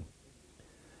as well.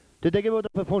 Did they give out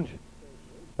a punch?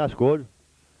 That's good.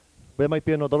 There might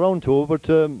be another round too, but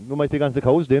we might be going to the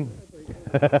cows then.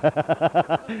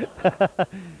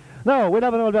 No, we'll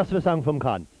have an old verse of a song from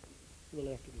Con.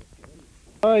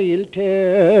 I'll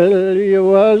tell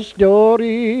you a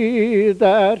story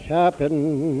that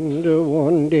happened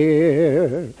one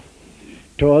day.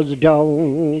 'Twas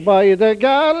down by the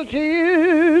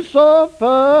Galtee, so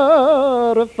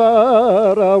far,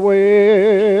 far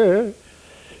away.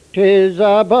 'Tis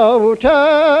about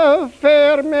a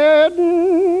fair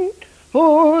maiden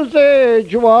whose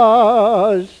age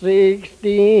was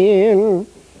 16.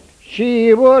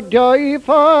 She would die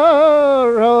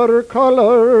for her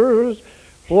colours,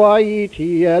 white,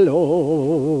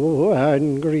 yellow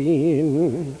and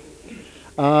green.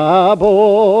 A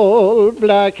bull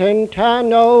black and tan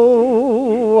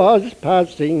was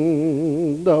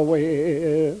passing the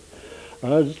way,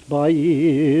 as by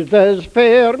this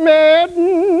fair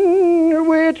maiden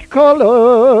with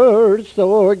colours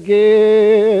so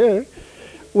gay.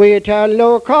 With a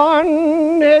look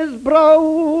on his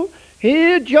brow,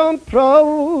 he jumped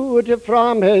proud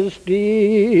from his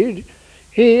steed.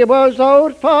 He was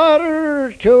out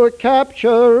for to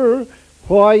capture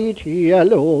white,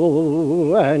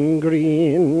 yellow and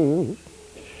green.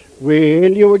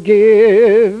 Will you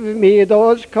give me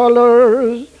those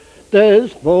colours?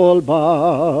 This bull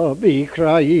Bobby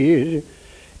cried.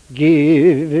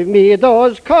 Give me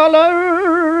those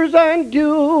colours and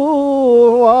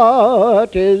do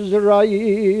what is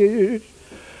right.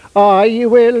 I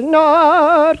will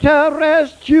not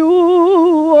arrest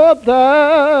you,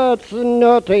 that's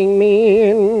nothing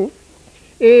mean.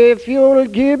 If you'll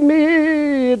give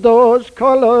me those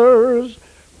colours,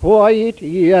 white,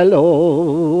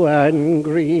 yellow and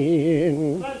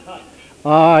green.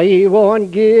 I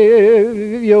won't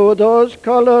give you those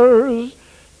colours,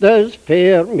 this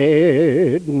fair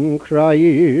maiden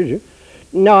cried,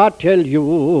 not till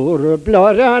your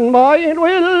blood and mine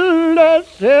will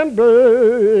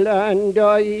assemble and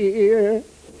die.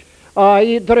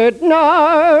 I dread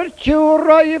not your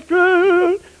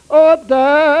rifle, oh,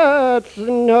 that's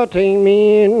nothing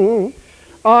mean.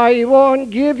 I won't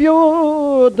give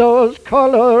you those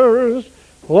colours,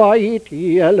 white,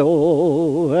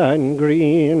 yellow and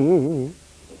green.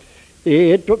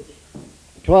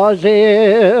 'Twas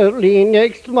early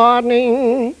next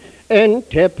morning in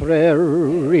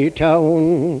Tipperary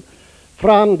town.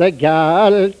 From the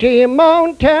Galtee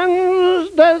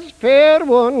mountains this fair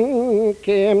one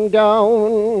came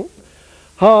down.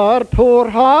 Her poor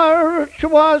heart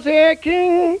was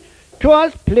aching,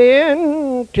 'twas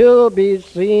plain to be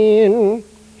seen.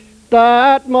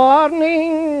 That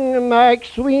morning Mac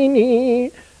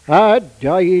Sweeney had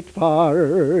died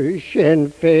for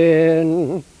Sinn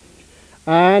Féin.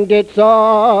 And it's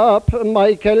up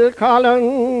Michael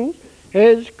Collins,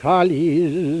 his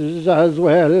collies as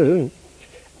well.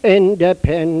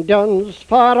 Independence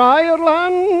for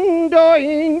Ireland, or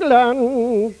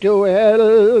England to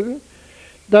hell.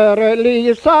 The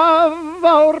release of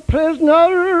our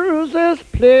prisoners is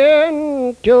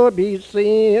plain to be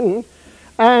seen,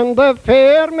 and the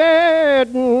fair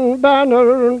maiden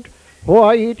bannered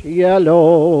white,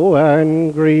 yellow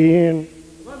and green.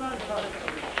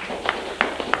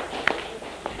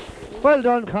 Well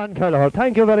done, Con Kelleher.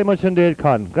 Thank you very much indeed,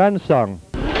 Con. Grand song.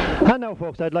 And now,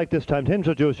 folks, I'd like this time to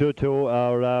introduce you to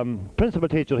our principal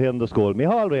teacher here in the school,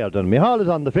 Micheál Riordan. Micheál is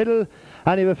on the fiddle,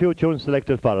 and he has a few tunes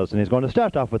selected for us, and he's going to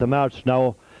start off with a march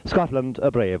now, Scotland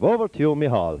a Brave. Over to you,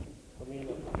 Micheál.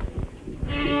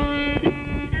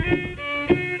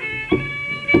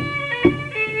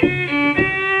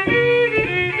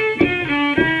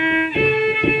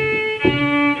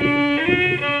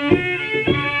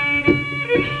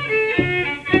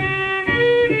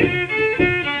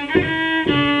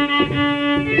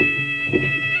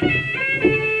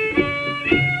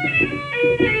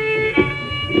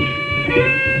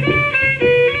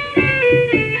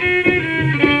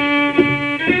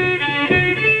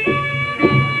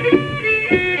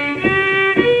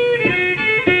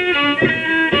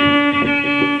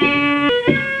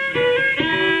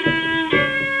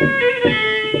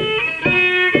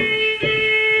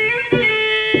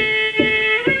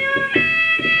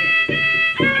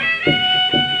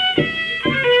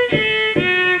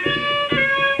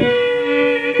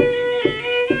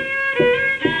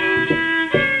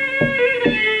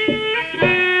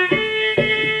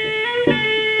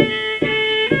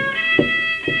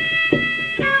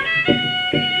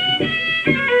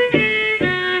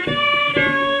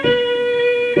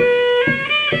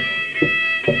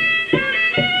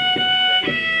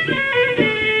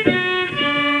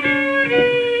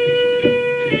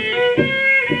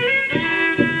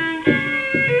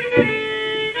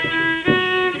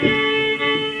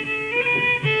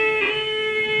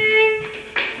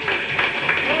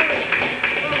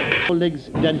 Legs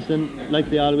dancing like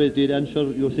they always did, and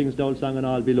sure you sings the old song and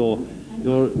all below.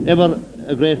 You're ever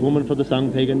a great woman for the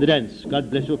song, Peg, and the dance. God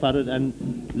bless you for it, and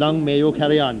long may you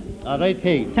carry on. All right,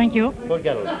 Peg? Thank you. Good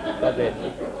girl. God bless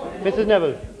you. Mrs.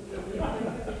 Neville,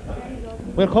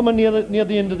 we're coming near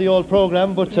the end of the old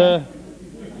programme, but it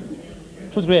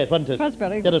was great, wasn't it? It was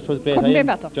very good. Yeah, it was great. Couldn't I be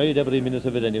better. enjoyed every minute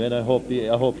of it anyway, and I hope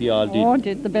you all did. Oh,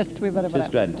 did the best we've ever had.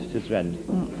 It's grand.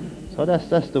 So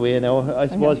that's the way now. I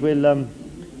suppose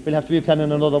we'll have to be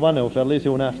planning another one now fairly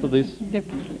soon after this.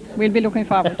 We'll be looking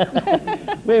forward.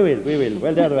 We will.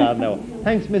 Well, there we are now.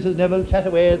 Thanks, Mrs. Neville. Chat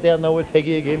away there now with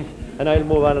Peggy again, and I'll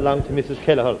move on along to Mrs.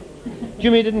 Kelleher.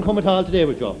 Jimmy didn't come at all today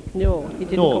with you? No, he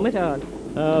didn't come at all.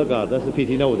 Oh, God, that's a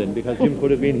pity now then, because Jim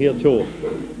could have been here too.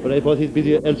 But I suppose he's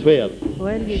busy elsewhere.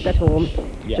 Well, he's at home.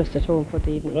 Yeah. Just at home for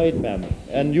the evening. Right, ma'am.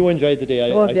 And you enjoyed the day,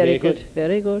 I very take good. it?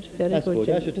 Very good. That's good.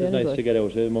 That's it. It's nice to get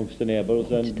out amongst the neighbours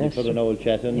and for an old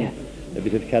chat and a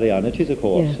bit of carry on. It is, of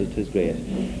course. Yeah. It is great.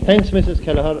 Thanks, Mrs.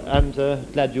 Kelleher, and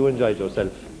glad you enjoyed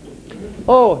yourself.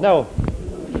 Oh, now,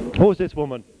 who's this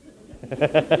woman?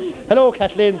 Hello,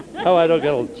 Kathleen. How are you,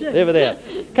 girl? Over there.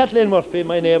 Kathleen Murphy,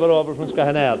 my neighbour over from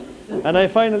Scotland. And I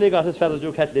finally got as far as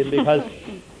you, Kathleen, because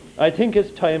I think it's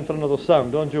time for another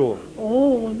song, don't you?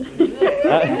 Oh.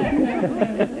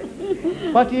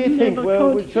 What do you think?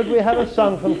 Well, should we have a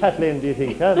song from Kathleen, do you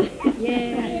think? Huh?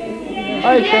 Yeah.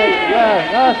 I say,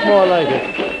 yeah, that's more like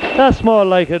it. That's more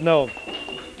like it now.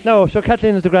 No, so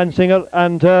Kathleen is the grand singer,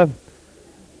 and of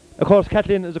course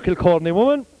Kathleen is a Kilcorny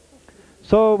woman.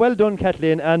 So well done,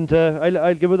 Kathleen, and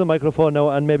I'll give her the microphone now,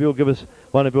 and maybe you'll give us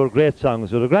one of your great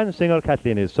songs. You're the grand singer,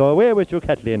 Kathleen is. So away with you,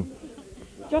 Kathleen.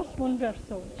 Just one verse,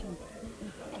 so.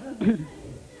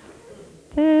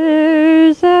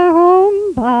 There's a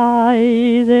home by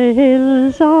the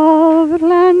hills of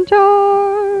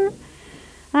Lantor,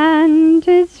 and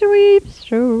it sweeps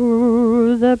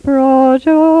through the broad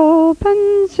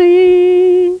open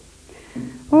sea,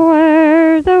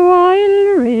 where the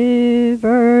wild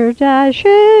river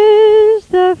dashes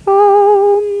the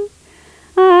foam,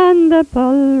 and the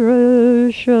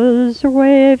bulrushes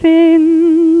wave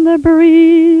in the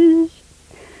breeze,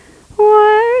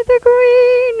 where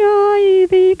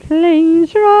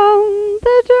clings round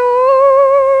the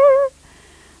door,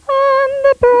 and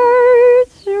the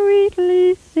birds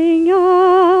sweetly sing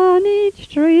on each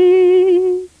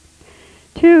tree.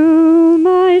 To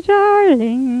my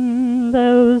darling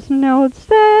those notes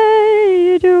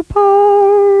they do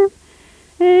pour,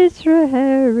 Isra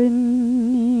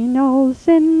Herin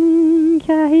Olsen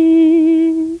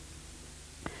Cahi.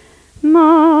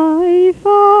 My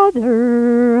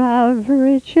father have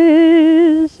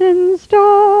riches in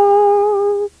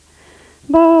store,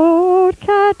 both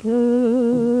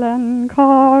cattle and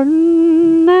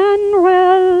corn and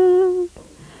wealth,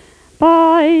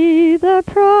 by the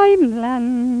prime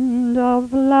land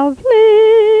of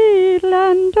lovely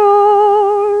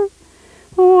Landor,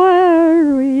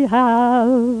 where we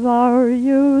have our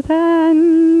youth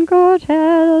and good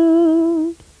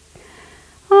health.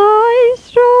 I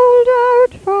strolled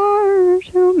out for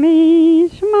to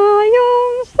meet my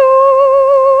young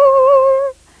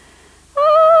store,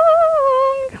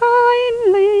 and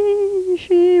kindly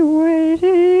she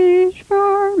waited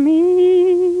for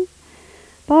me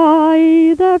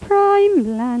by the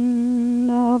prime land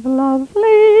of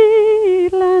lovely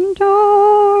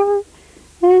Landor,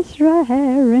 Isra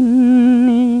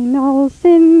Herin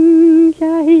Olsen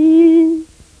Cahi.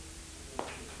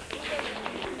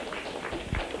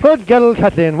 Good girl,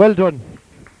 Kathleen, well done.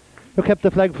 You kept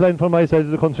the flag flying from my side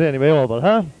of the country anyway over,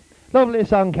 huh? Lovely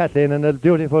song, Kathleen, and a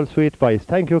beautiful, sweet voice.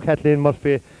 Thank you, Kathleen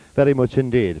Murphy, very much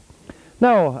indeed.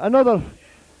 Now, another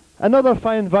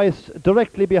fine voice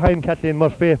directly behind Kathleen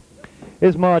Murphy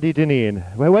is Maudie Dineen.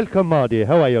 Well, welcome, Maudie.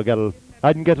 How are you, girl?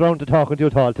 I didn't get round to talking to you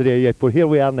at all today yet, but here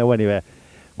we are now anyway.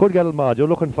 Good girl, Maud. You're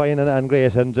looking fine and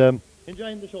great, and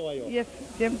enjoying the show, are you? Yes,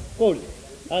 Jim. Good.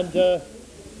 And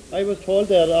I was told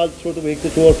there all through the week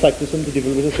that you were practicing the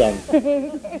devil with a song.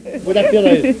 Would that be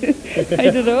right? I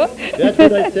don't know. That's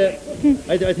what I'd say.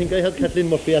 I think I had Kathleen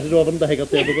Murphy at it over in the Haggard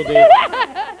there the other day.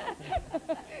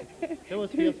 There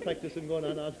was fierce practicing going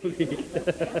on all the week.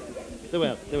 They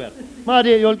were.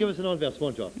 Maudie, you'll give us an old verse,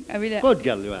 won't you? I will. Good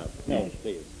girl you are. Now,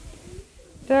 please.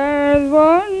 There's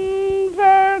one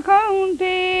fair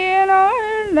county in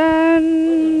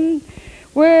Ireland,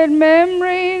 with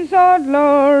memories so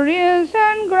glorious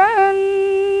and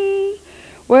grand,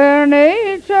 where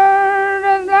nature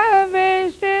has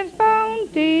lavished its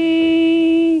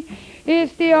bounty.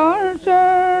 It's the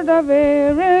orchard of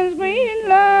Erin's green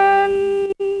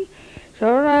land.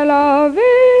 Sure I love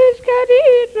its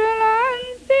cathedral and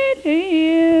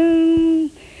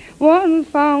city, once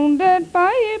founded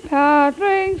by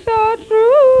Patrick so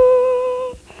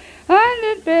true, and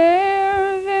it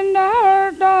bears in the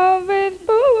heart of its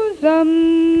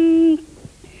bosom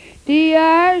the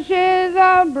ashes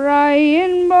of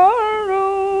Brian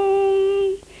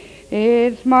Borum.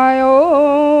 It's my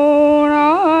own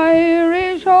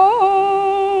Irish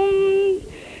home,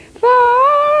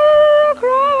 far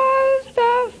across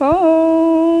the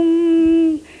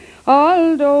foam,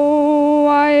 although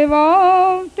I've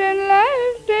often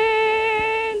left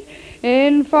it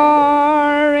in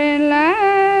foreign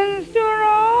lands to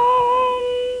roam.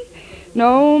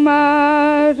 No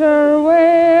matter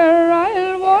where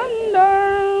I'll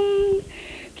wander,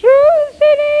 through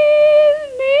cities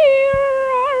near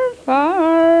or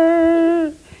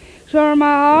far, sure my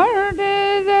heart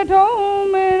is at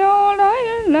home in old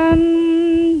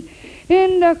Ireland,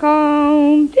 in the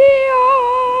county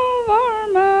of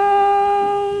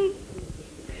Armagh.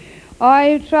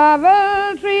 I've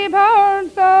travelled 3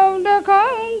 parts of the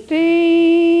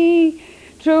county,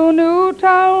 through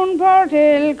Newtown,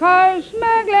 Porthill,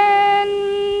 Carshmaglen,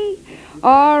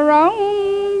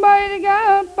 around by the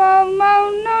gap of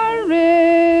Mount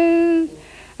Norris,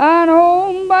 and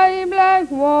home by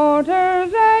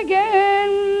Blackwaters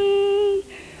again,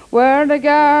 where the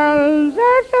girls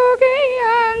are so gay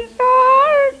and so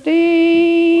hearty,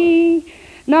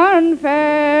 none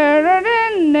fairer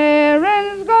than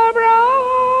Erin's go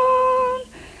brown.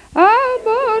 Ah,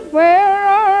 but where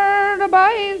are the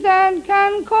boys that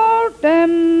can court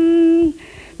them,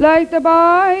 like the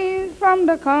boys from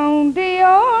the county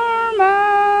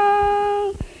Armagh?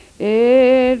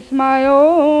 It's my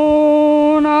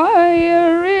own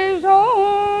Irish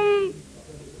home,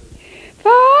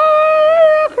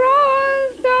 far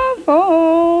across the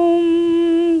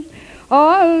foam,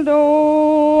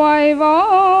 although I've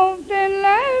often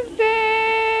left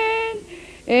it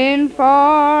in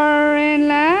foreign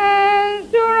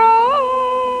lands to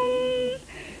roam.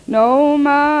 No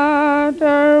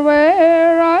matter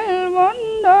where I'll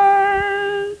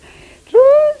wander,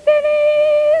 through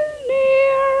cities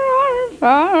near or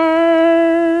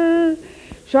far,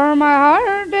 sure my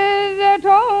heart is at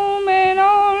home in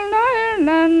old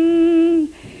Ireland,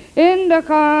 in the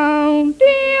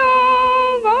county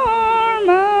of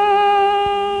Armagh.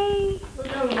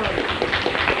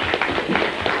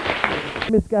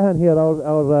 Miss Gahan here,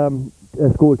 our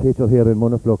school teacher here in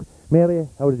Monoflook. Mary,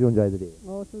 how did you enjoy the day?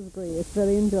 Oh, it was great. It's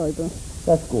very enjoyable.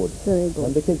 That's good. Very good.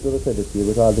 And the kids were excited to you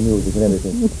with all the music and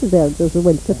everything. There's a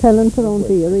wealth of talent around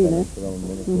here, really. They're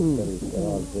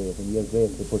all great, and you're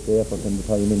great to put the effort and the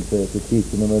time into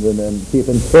teaching them and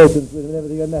keeping patience with them and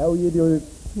everything, and how you do it.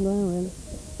 Well.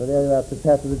 So there you are, it's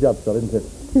part of the job, sir, isn't it?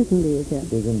 It is indeed, yeah.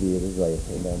 It is indeed, it's right,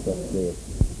 and that's great.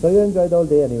 So you enjoyed all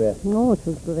day anyway? No, it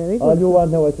was very good. All you want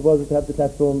now, I suppose, is to have the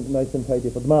classroom nice and tidy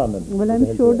for the morning. Well,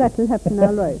 I'm sure that'll happen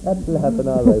all right. That'll happen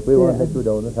all right. We won't let you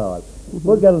down at all.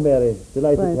 Good girl, Mary.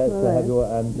 Delighted Right, to have you,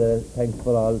 and thanks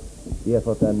for all the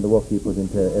effort and the work you put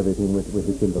into everything with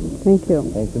the children. Thank you.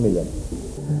 Thanks a million.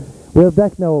 We're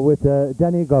back now with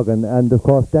Danny Goggin, and of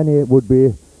course Danny would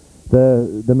be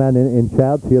the man in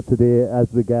charge here today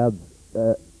as regards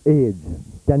age.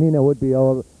 Danny now would be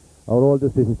our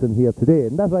oldest assistant here today.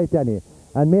 Isn't that right, Danny?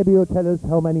 And maybe you'll tell us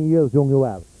how many years young you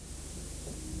are.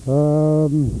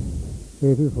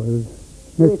 85.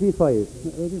 85.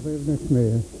 85 next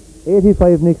May.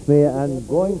 85 next May and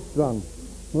going strong.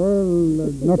 Well,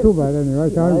 not too bad anyway. I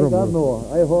can't I grumble. don't know.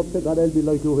 I hope that God I'll be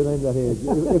like you when I'm that age.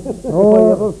 If I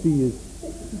Oh. ever see you.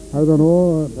 I don't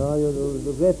know. No,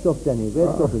 you're great stuff, Danny. Great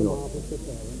stuff, you know.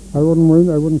 I wouldn't mind.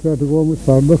 I wouldn't care to go with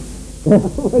Starbucks.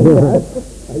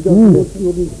 I don't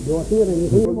hear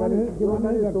anything. You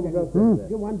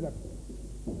want that?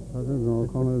 I don't know.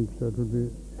 Conrad said it would be.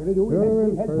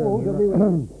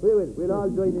 We'll all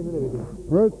join in and everything.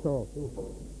 Right, so.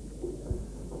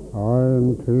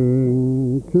 I'm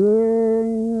thinking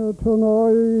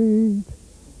tonight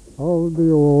of the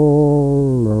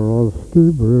old rusty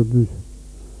bridge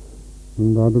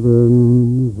that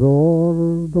bends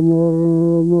o'er the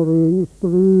murmuring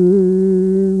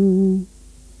stream.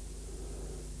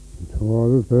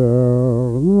 'Twas there,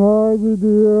 my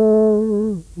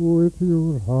dear, with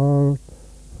your heart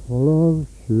full of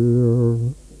cheer,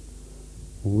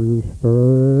 we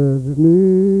spread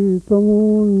neath the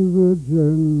moon's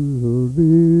gentle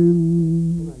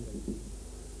beam.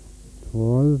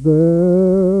 'Twas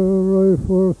there I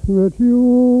first met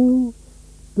you,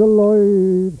 the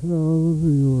light of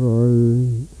your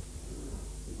eyes.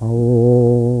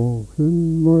 Awoke in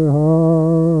my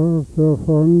heart a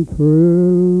fond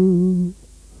thrill,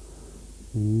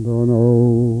 and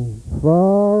oh,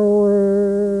 far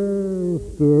away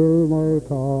still my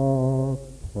thoughts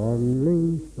fondly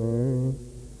stay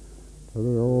to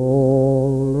the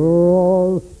old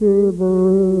rusty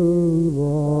bridge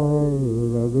by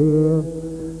the beer.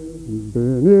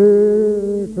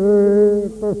 Beneath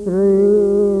it the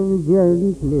stream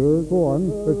gently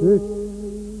quantity,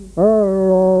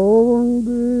 around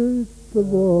it the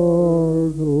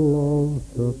birds love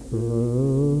to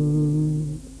tread.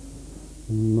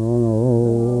 No,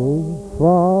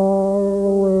 far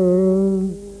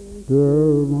away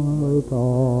still my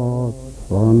thoughts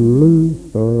fondly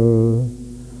stay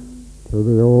to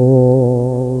the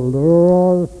old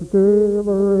rusty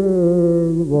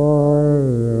bridge by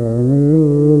the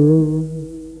mill.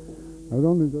 I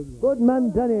don't think that's Good man,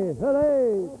 Danny.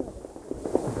 Hooray!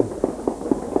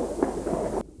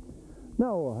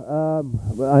 Now,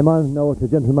 I'm on now to a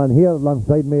gentleman here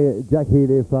alongside me, Jack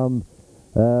Healy from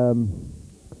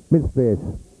Millspace.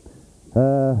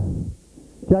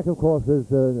 Jack, of course, is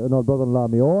an old brother-in-law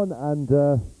of my own, and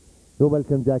you're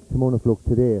welcome, Jack, to Monoflook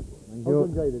today. Thank How you.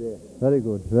 did you enjoy the day? Very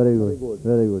good, very good,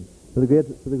 very good. To the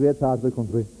great part of the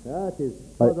country. Yeah, it is.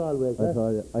 I Always, had to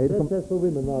come. Best for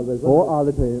women always. Oh, all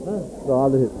the time. All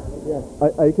the time. Yes.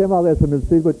 I came all the way from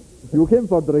Millspace, but you came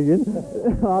further again.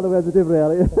 All the way to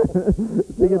Tipperary.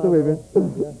 To get the women.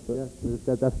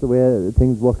 That's the way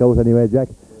things work out anyway, Jack.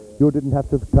 You didn't have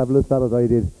to travel as far as I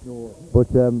did. No. But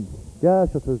yeah,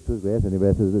 it was great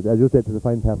anyway. As you said, it's a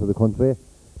fine part of the country.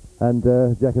 And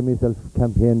Jack and myself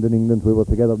campaigned in England. We were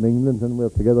together in England and we're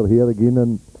together here again.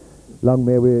 And long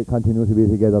may we continue to be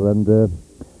together. And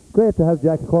great to have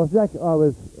Jack. Of course, Jack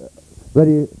always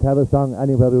ready to have a song.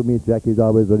 Anywhere we meet Jack, he's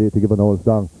always ready to give an old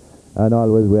song. And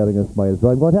always wearing a smile. So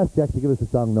I'm going to ask Jack to give us a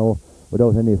song now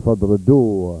without any further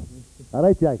ado. All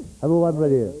right, Jack, have one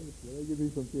ready.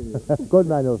 Good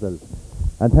man yourself.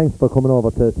 And thanks for coming over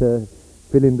to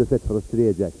fill in the set for us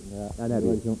today, Jack. Yeah, and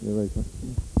Abby. you're welcome.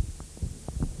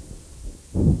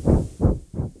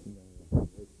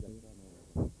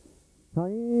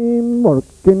 I'm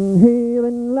working here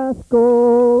in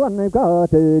Glasgow and I've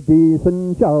got a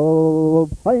decent job.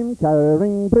 I'm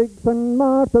carrying bricks and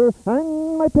mortar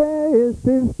and my pay is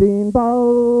 15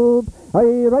 bob. I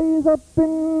rise up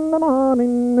in the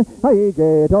morning, I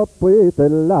get up with the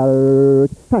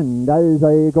lark, and as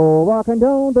I go walking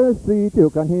down the street, you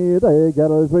can hear the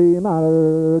girls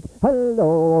remark,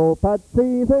 hello,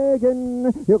 Patsy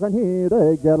Fagan, you can hear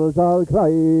the girls all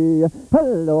cry,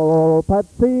 hello,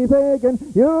 Patsy Fagan,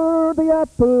 you're the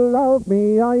apple of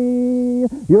me eye,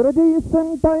 you're a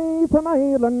decent boy from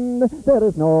Ireland, there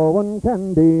is no one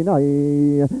can deny,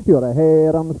 you're a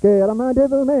harum-scarum, a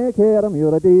devil may care 'em,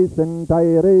 you're a decent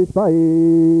Irish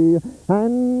boy,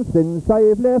 and since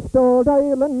I've left old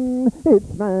Ireland,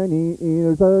 it's many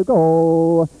years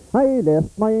ago, I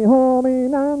left my home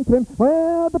in Antrim,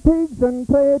 where the pigs and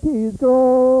praties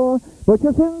grow. But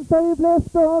since I've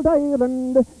left old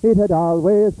Ireland, it had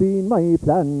always been my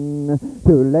plan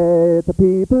to let the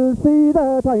people see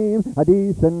that I'm a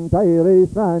decent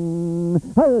Irishman.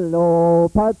 Hello,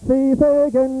 Patsy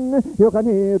Fagan, you can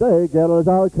hear the girls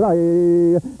all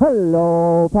cry.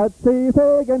 Hello, Patsy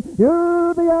Fagan,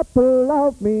 you're the apple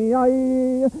of me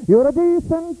eye. You're a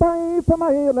decent boy from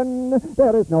Ireland,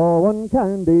 there is no one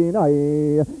can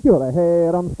deny. You're a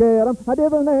harum-scarum, a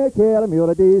devil may care 'em,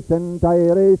 you're a decent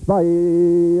Irish boy.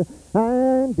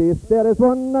 And if there is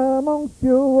one amongst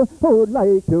you who'd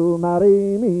like to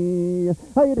marry me,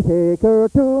 I'd take her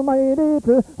to my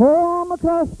little home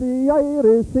across the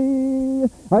Irish Sea.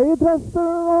 I'd dress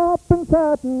her up in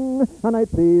satin, and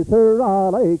I'd please her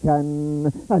all I can,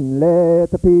 and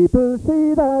let the people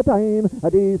see that I'm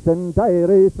a decent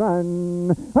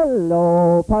Irishman.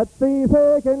 Hello, Patsy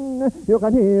Fagan, you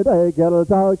can hear the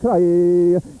girls all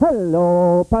cry.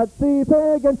 Hello, Patsy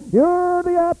Fagan, you're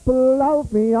the apple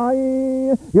of me eye.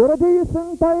 You're a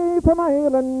decent boy from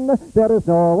Ireland, there is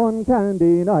no one can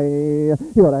deny.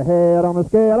 You're a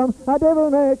harum-scarum, a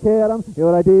devil may care 'em,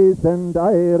 you're a decent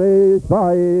Irish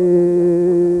boy.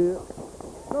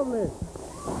 Lovely.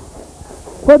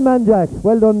 Good man, Jack.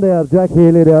 Well done there. Jack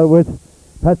Healy there with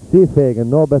Patsy Fagan.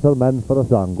 No better man for a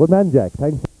song. Good man, Jack.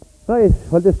 Thanks. Right,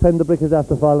 well, this time the brick is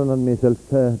after falling on myself.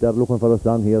 They're looking for a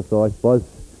song here, so I suppose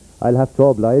I'll have to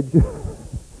oblige.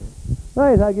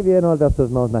 Right, I'll give you an old verse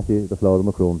of Mount Matthew, the flower of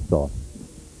Macroom. So,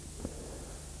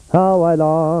 how I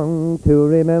long to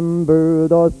remember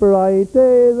those bright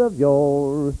days of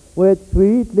yore, with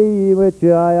sweetly with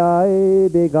joy I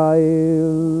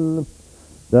beguile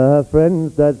the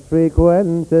friends that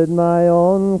frequented my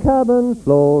own cabin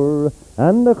floor,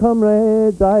 and the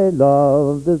comrades I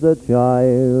loved as a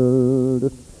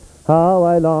child. How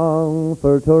I long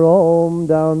for to roam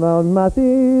down Mount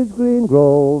Massey's green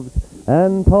groves,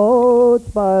 and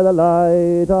touched by the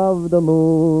light of the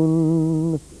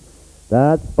moon.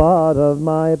 That spot of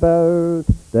my birth,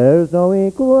 there's no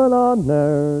equal on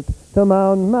earth to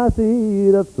Mount Massey,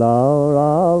 the flower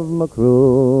of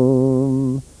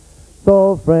Macroom.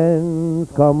 So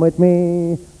friends, come with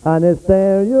me, and it's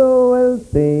there you will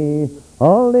see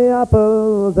all the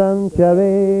apples and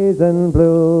cherries in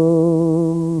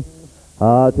bloom.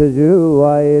 Ah, 'tis you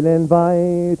I'll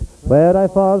invite, where I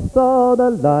first saw the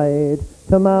light,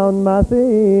 to Mount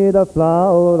Massey, the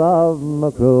flower of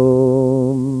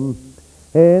Macroom.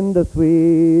 In the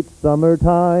sweet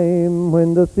summertime,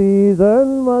 when the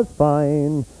season was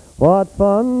fine, what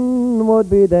fun would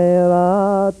be there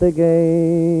at the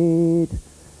gate.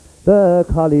 The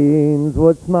colleens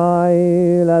would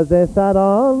smile as they sat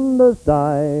on the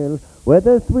stile, with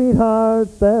their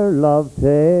sweethearts their love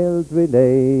tales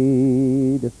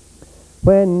relayed.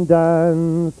 When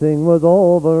dancing was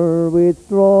over, we'd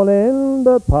stroll in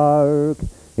the park,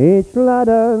 each lad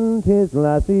and his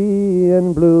lassie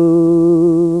in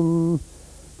bloom.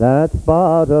 That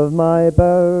spot of my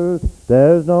birth,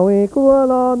 there's no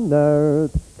equal on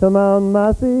earth to Mount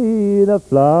Massey, the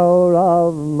flower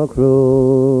of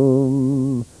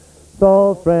Macroom.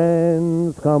 So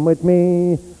friends, come with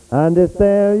me, and it's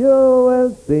there you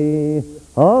will see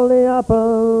all the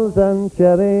apples and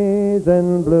cherries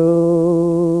in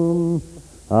bloom.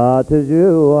 Ah, 'tis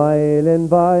you I'll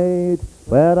invite,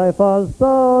 where I first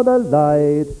saw the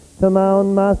light, to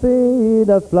Mount Massey,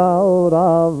 the flower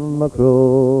of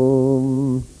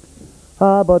Macroom.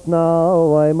 Ah, but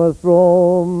now I must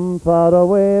roam far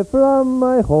away from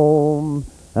my home,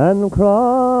 and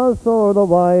cross o'er the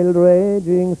wild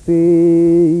raging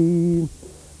sea.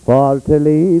 For to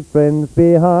leave friends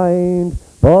behind,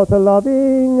 both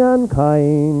loving and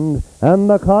kind, and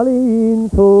the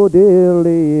colleens who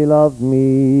dearly loved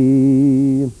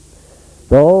me.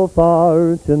 Though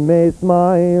fortune may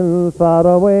smile far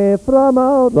away from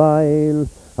our isle,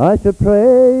 I should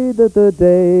pray that the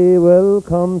day will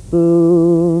come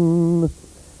soon,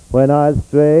 when I'll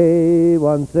stray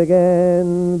once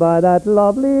again by that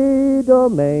lovely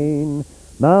domain,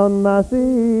 Mount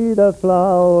Massey, the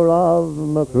flower of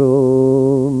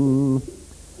Macroom.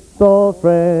 So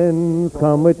friends,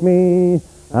 come with me,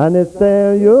 and it's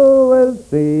there you will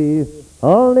see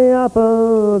all the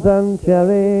apples and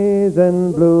cherries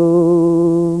in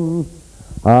bloom.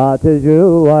 Ah, 'tis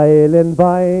you I'll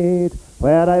invite,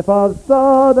 where I first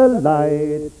saw the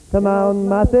light, to Mount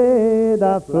Massey,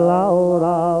 the flower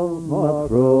of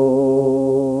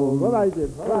Macroom. All right, Jim.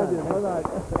 All right, Jim. All right.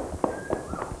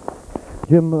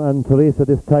 Jim and Teresa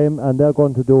this time, and they're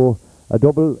going to do a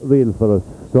double reel for us.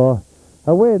 So,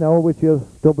 away now with your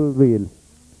double reel.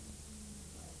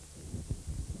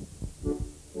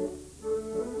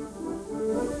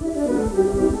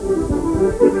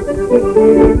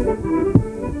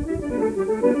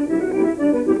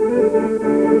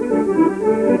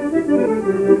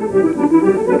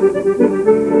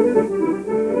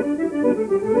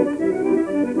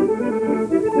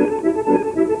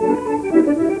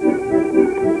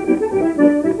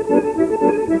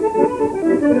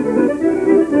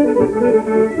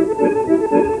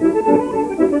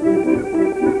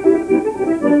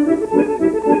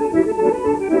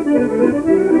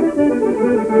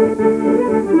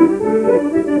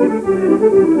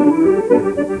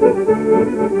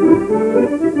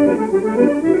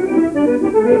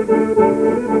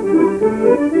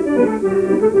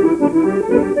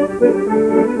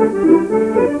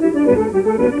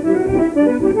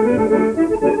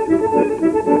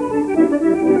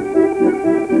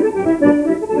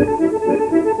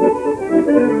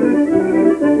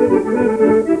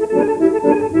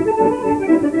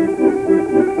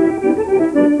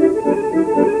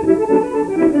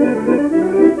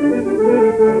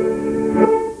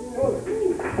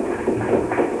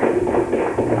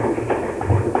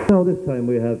 Now this time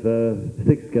we have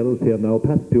 6 girls here now,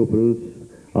 past pupils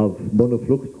of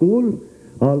Monoflux School,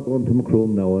 all going to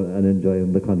Macroom now and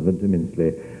enjoying the convent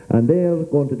immensely. And they are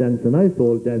going to dance a nice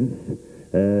old dance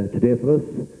today for us,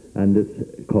 and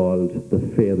it's called the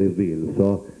Fairy Reel.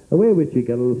 So away with you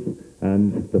girls,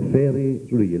 and the Fairy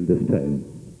Reel this time.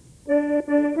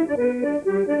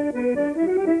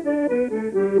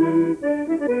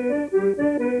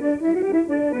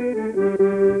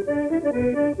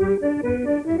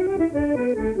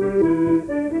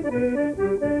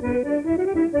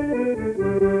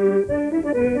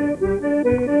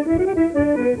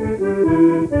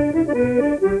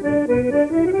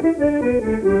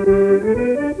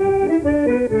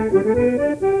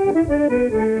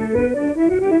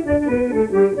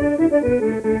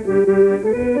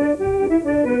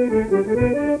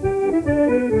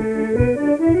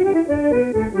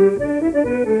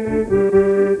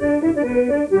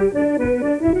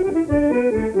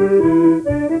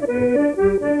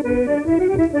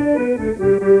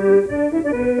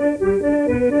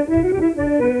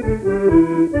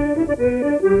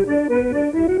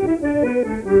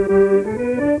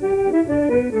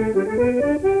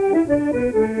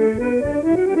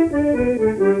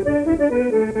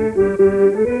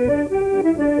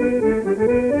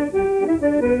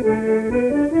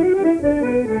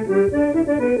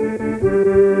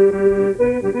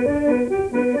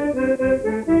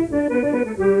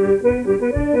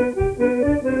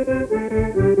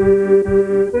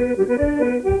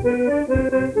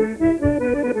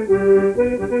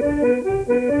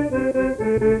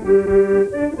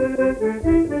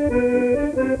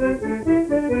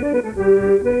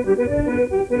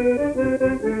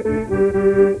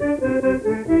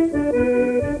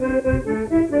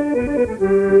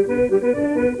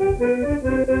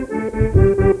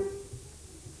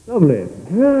 Lovely.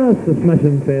 Yes, the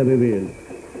smashing Fairy Reel.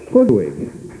 Good week.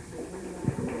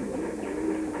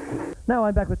 Now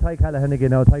I'm back with Ty Callahan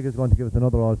again. Now Tyger's going to give us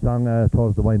another old song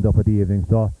towards the wind up of the evening.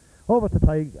 So over to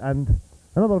Ty and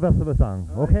another verse of a song.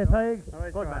 Okay, Ty?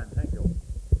 Alright, good man, thank you.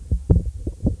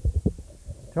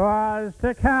 'Twas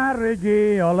to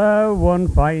Carrigaola one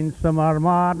fine summer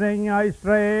morning I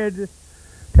strayed,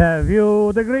 to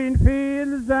view the green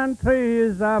fields and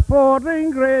trees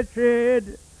affording great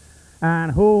shade.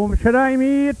 And whom should I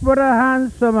meet but a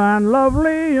handsome and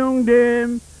lovely young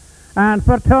dame, and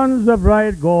for tons of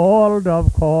bright gold,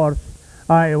 of course,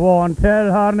 I won't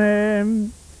tell her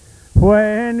name.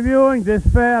 When viewing this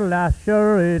fair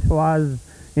lasher, it was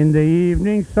in the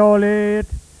evening so late,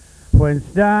 when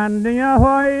standing a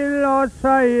while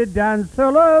outside Dan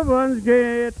Sullivan's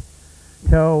gate,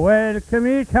 to welcome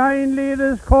me kindly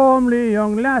this comely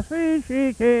young lassie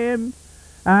she came,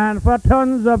 and for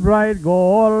tons of bright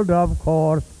gold, of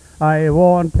course, I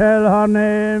won't tell her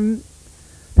name.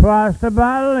 'Twas the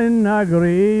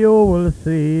Ballinagry, you will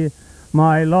see,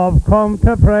 my love come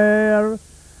to prayer,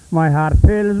 My heart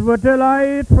fills with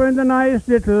delight when the nice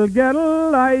little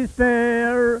girl I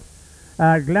stare.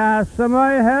 A glass of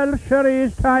my health sure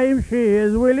each time she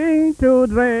is willing to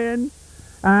drain.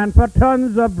 And for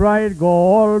tons of bright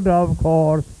gold, of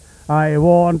course, I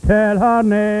won't tell her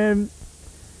name.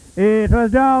 It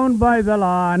was down by the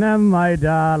lawn and my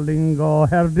darling go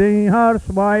herding her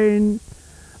swine.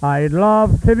 I'd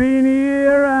love to be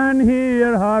near and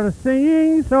hear her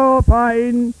singing so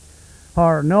fine.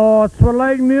 Her notes were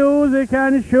like music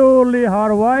and surely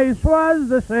her voice was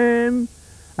the same.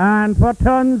 And for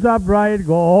tons of bright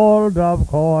gold, of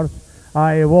course,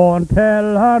 I won't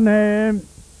tell her name.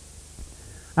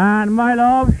 And my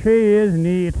love, she is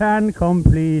neat and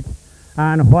complete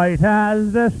and white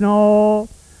as the snow.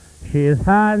 She's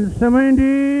handsome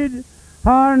indeed,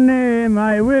 her name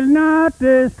I will not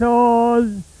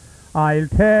disclose. I'll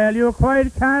tell you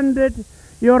quite candid,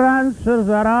 your answers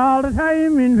are all the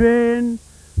time in vain.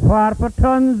 For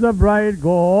tons of bright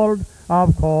gold,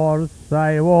 of course,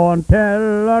 I won't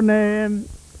tell her name.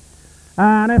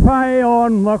 And if I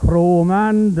own Macroom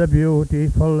and the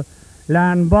beautiful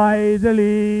land by the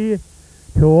Lee,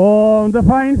 to own the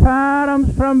fine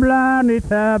farms from Blarney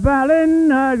to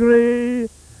Ballinagry,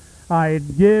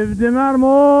 I'd give them or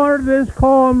more this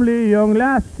comely young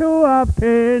lass to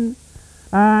obtain.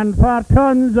 And for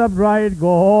tons of bright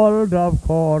gold, of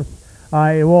course,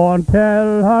 I won't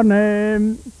tell her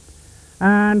name.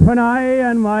 And when I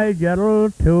and my girl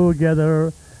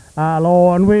together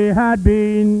alone we had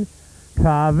been,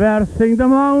 traversing the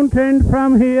mountain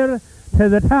from here to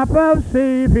the top of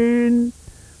Seafin,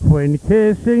 when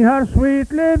kissing her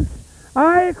sweet lips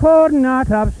I could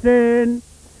not abstain.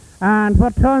 And for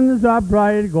tons of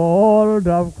bright gold,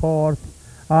 of course,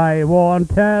 I won't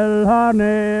tell her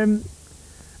name.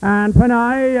 And when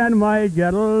I and my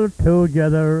girl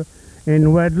together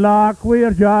in wedlock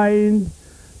we're joined,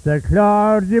 the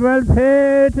clergy will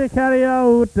pay to carry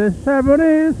out the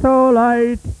ceremony so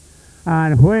light.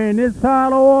 And when it's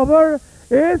all over,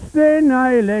 it's then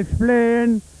I'll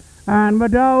explain, and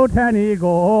without any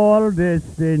gold, it's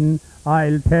then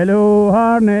I'll tell you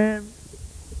her name.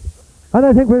 And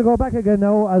I think we'll go back again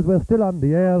now as we're still on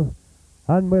the air,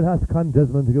 and we'll ask Con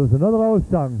Desmond to give us another old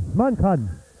song. Come on, Con.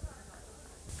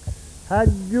 Had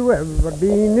you ever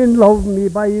been in love, me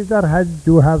boys, or had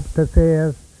you have to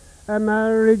face a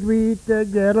marriage with a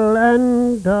girl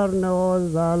and her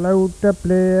nose all out of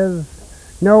place?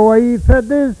 Now I've had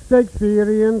this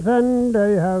experience and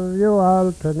I have you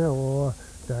all to know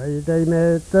that I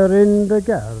met her in the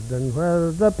garden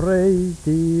where the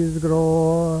praties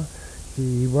grow.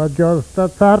 She was just a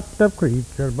sort of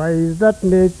creature by that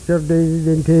nature did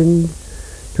intend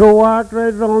to walk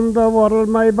right round the world,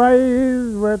 my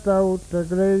boys, without a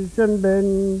grace and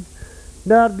bend.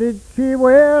 Nor did she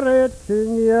wear it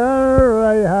in year,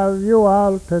 I have you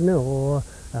all to know.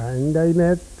 And I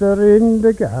met her in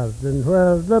the garden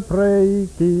where the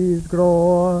praties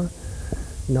grow.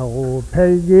 Now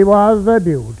Peggy was a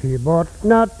beauty, but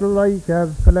not like a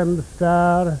film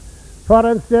star. For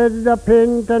instead of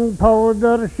paint and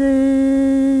powder,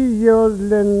 she used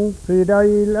linseed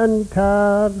oil and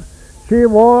tar. She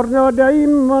wore no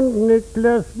diamond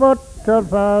necklace, but her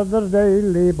father's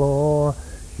daily bow.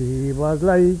 She was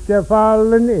like a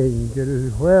fallen angel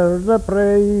where the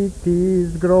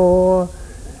praties grow.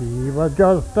 She was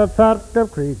just a sort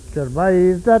of creature by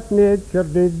that nature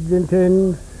did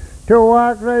intend to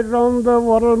walk right round the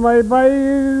world, my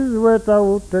boys,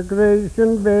 without a grace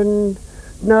and bend.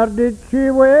 Nor did she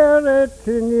wear it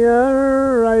in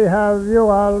year, I have you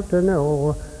all to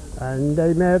know. And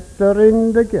I met her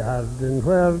in the garden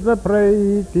where the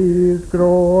praties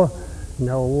grow.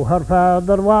 Now her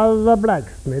father was a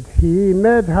blacksmith, he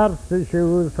made horses'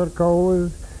 shoes for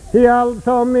cows. He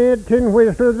also made tin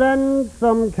whistles and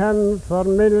some cans for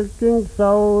milking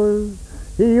sows.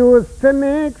 He used to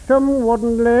make some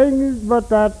wooden legs, but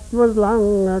that was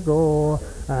long ago.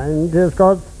 And his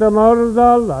customers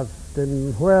all lost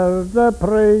him where the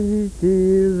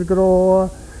praties grow.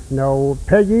 Now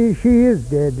Peggy, she is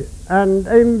dead, and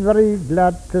I'm very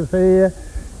glad to say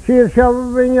she's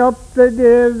shoving up the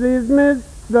daisies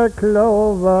midst the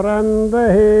clover and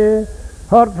the hay.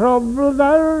 Her troubles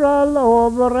are all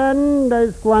over, and I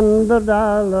squandered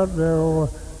all her dough.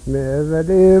 May the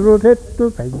dear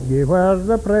little Peggy where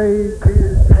the praties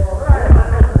grow.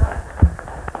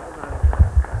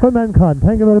 Good man, Con.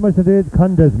 Thank you very much indeed,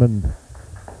 Con Desmond.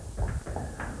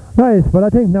 Right, well I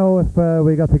think now if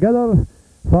we got together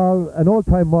for an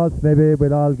old-time waltz, maybe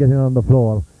we'll all get in on the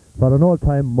floor for an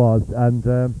old-time waltz. And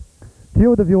to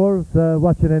you, the viewers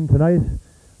watching in tonight,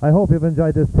 I hope you've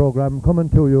enjoyed this programme coming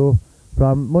to you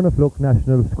from Munaflook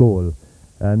National School.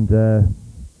 And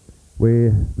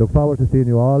We look forward to seeing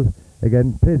you all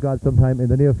again, please God, sometime in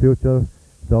the near future.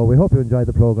 So we hope you enjoy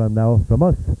the programme now from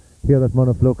us here at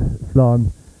Monoflux,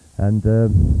 Slán, and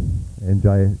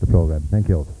enjoy the programme. Thank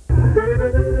you.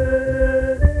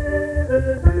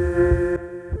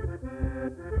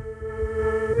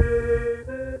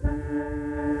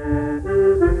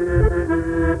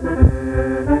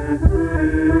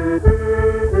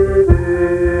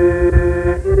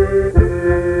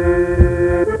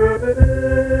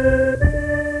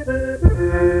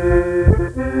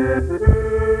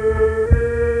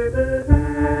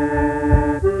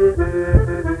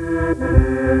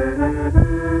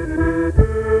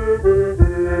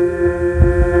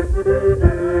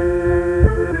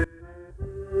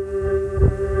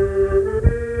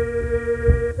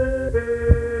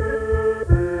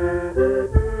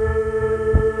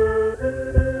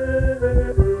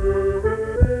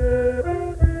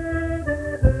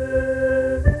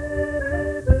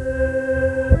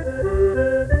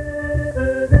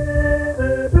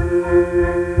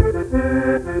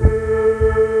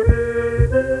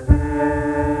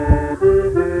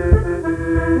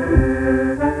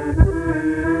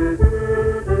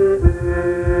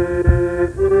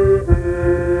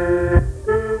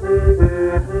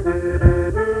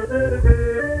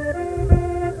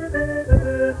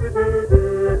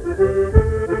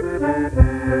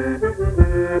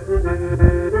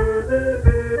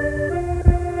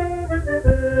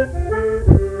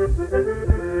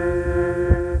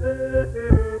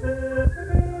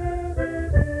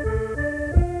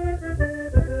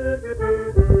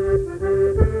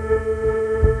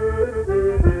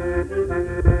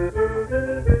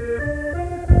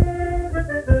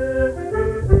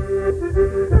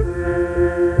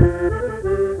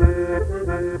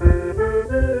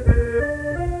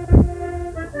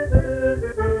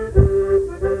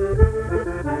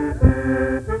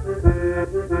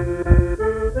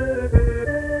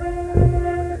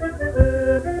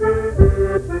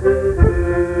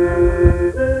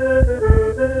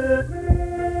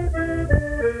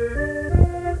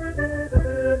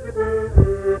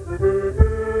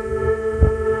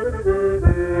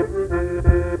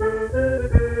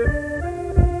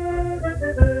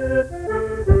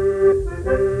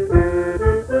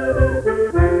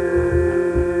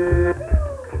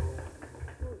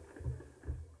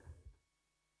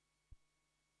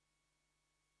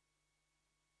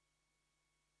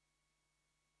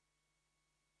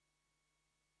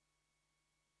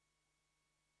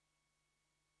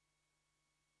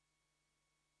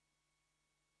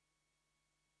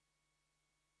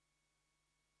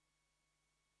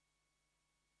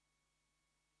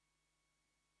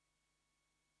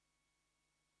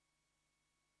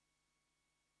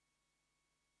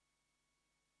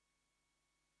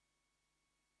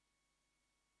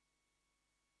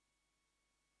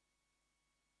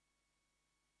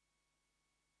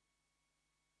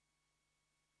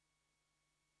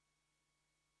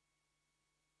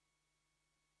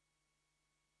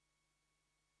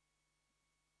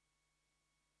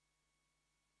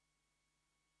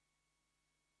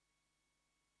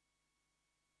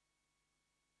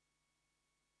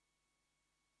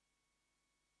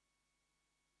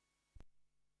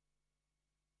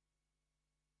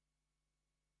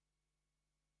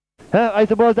 I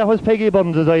suppose that was Peggy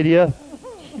Burns' idea.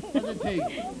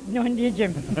 No, indeed,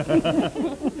 Jim.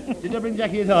 Did you bring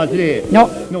Jackie at all today? No.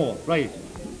 No, right.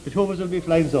 The two of us will be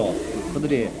flying so for the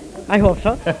day. I hope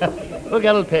so. Well,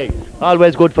 Gerald Peg,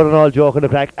 always good for an old joke and a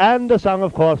crack. And a song,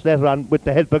 of course, later on, with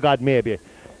the help of God, maybe,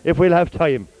 if we'll have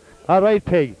time. All right,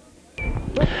 Peg.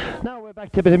 Now we're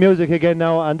back to a bit of music again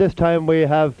now, and this time we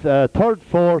have 3rd,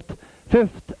 4th,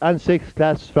 5th and 6th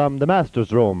class from the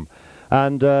Masters Room.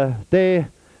 And they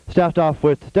start off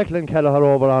with Declan Kelleher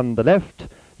over on the left,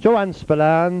 Joanne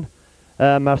Spillane,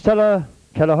 Marcella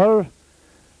Kelleher,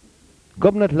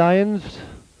 Gubnet Lyons,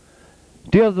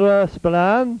 Deirdre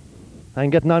Spillane. I'm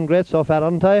getting on great so far,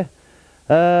 aren't I?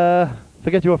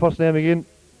 Forget your first name again.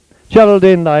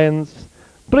 Geraldine Lyons,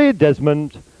 Bree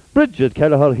Desmond, Bridget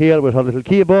Kelleher here with her little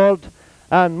keyboard,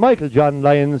 and Michael John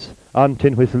Lyons on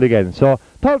tin whistle again. So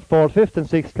 3rd, 4th, 5th and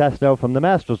 6th class now from the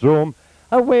Masters Room.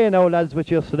 Away now, lads, with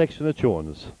your selection of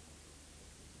tunes.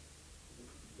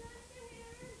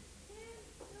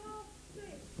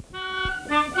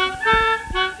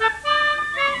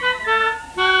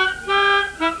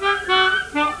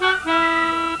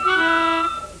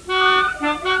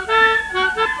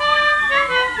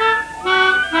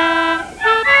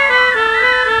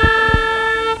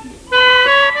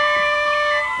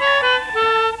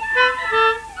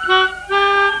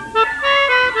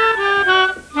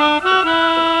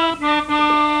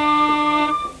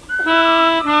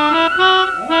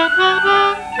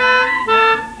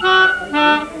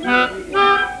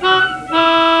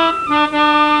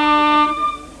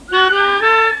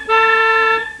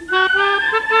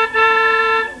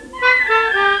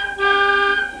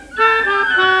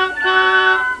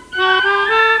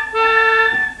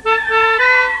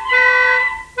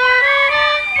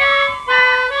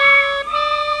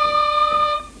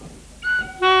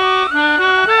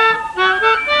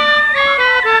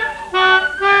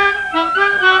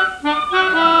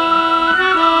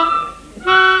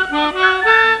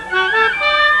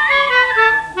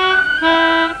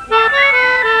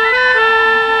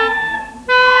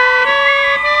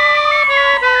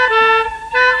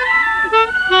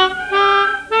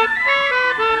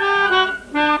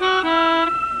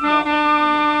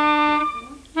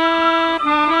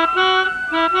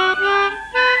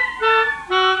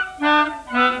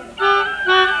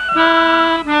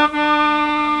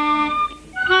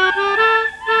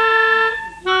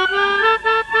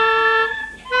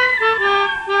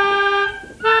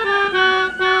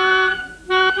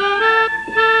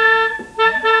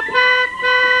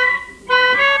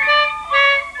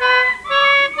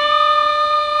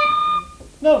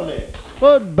 Lovely.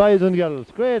 Good, boys and girls.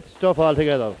 Great stuff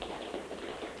altogether.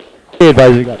 Great,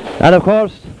 boys and girls. And of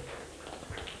course,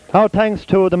 our thanks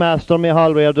to the master,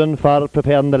 Micheál Reardon, for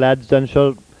preparing the lads. And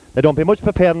sure, they don't be much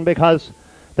preparing because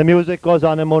the music goes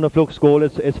on in Monafluke School.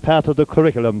 It's part of the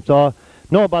curriculum. So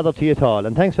no bother to you at all.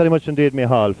 And thanks very much indeed,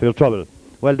 Micheál, for your trouble.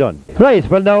 Well done. Right,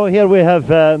 well now here we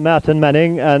have Martin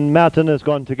Manning, and Martin is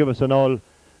going to give us an all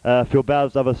few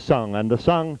bars of a song, and the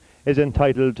song is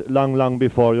entitled Long, Long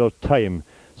Before Your Time.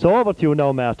 So over to you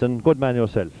now, Martin. Good man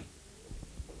yourself.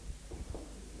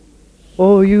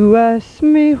 Oh, you ask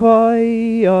me why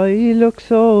I look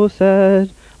so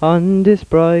sad on this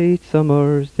bright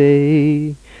summer's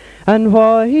day, and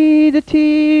why the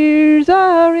tears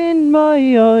are in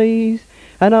my eyes,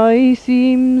 and I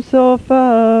seem so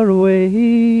far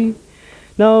away.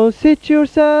 Now sit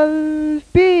yourself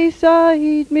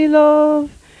beside me,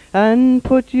 love, and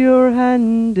put your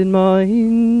hand in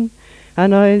mine,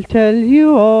 and I'll tell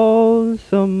you all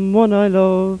someone I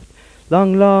loved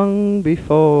long, long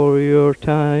before your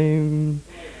time.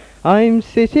 I'm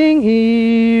sitting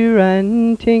here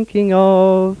and thinking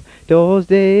of those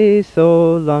days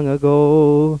so long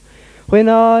ago, when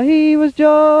I was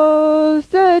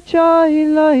just a child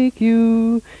like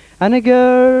you, and a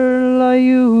girl I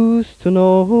used to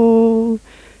know.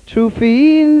 Through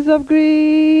fields of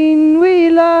green we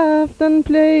laughed and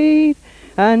played,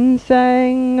 and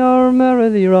sang our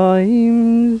merrily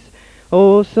rhymes.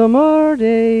 Oh, summer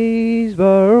days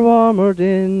were warmer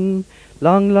then,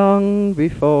 long, long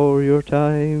before your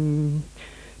time.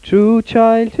 Through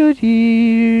childhood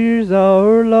years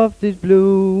our love did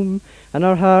bloom, and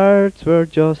our hearts were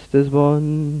just as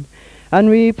one, and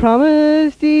we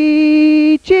promised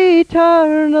each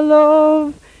eternal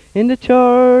love in the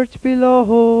church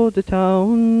below the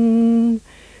town.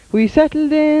 We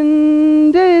settled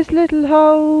in this little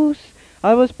house,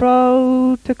 I was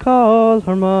proud to call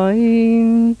her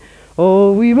mine.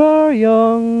 Oh, we were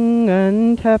young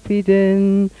and happy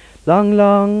then, long,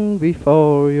 long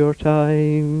before your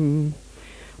time.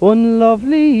 One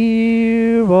lovely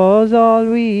year was all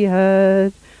we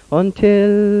had,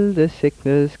 until the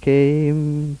sickness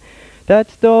came that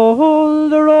stole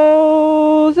the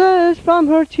roses from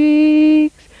her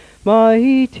cheeks,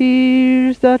 my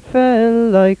tears that fell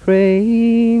like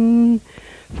rain.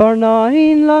 For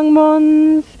 9 long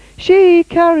months she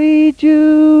carried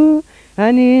you,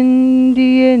 and in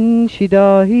the end she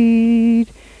died.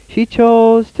 She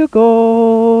chose to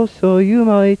go so you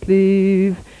might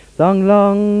live long,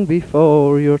 long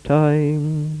before your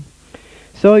time.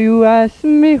 So you ask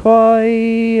me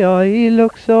why I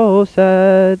look so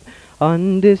sad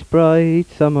on this bright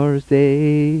summer's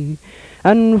day,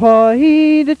 and why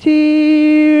the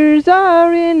tears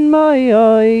are in my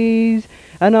eyes,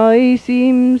 and I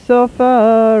seem so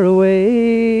far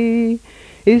away.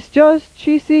 It's just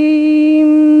she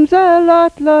seems a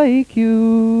lot like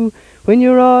you when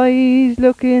your eyes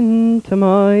look into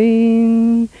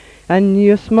mine, and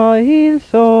you smile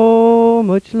so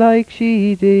much like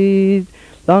she did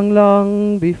long,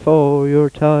 long before your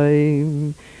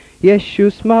time. Yes, you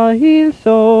smile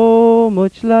so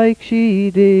much like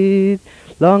she did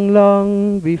long,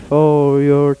 long before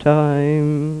your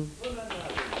time.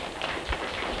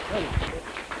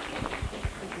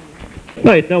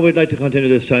 Right, now we'd like to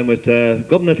continue this time with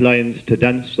Government Lions to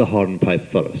dance the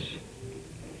hornpipe for us.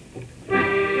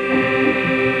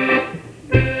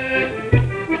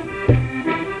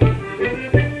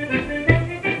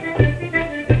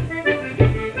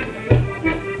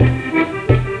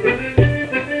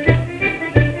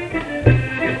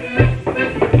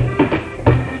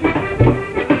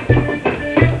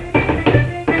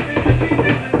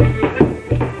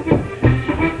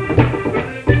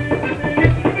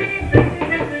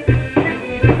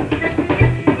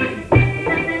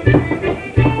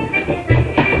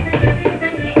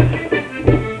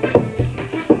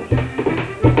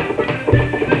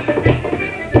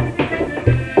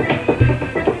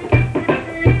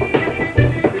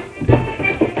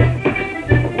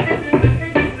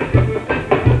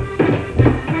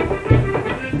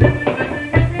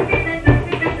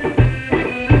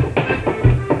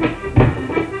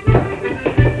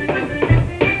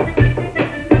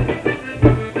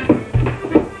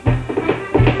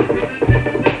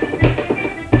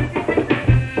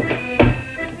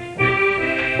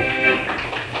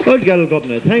 Good girl,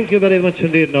 Governor. Thank you very much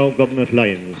indeed now, Government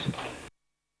Lions.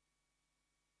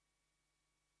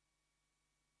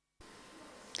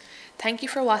 Thank you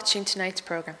for watching tonight's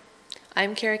programme.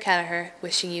 I'm Ciara Kelleher,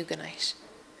 wishing you good night.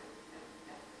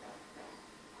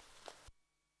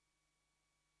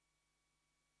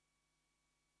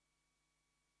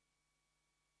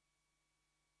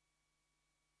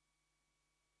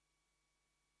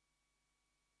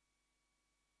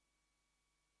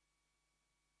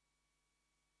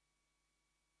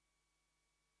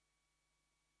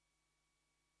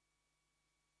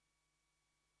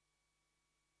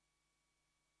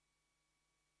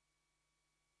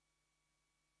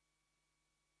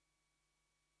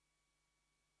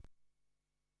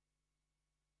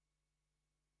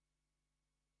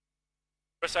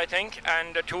 I think,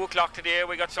 and at 2 o'clock today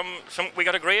we got we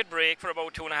got a great break for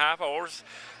about 2.5 hours,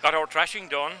 got our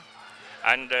trashing done,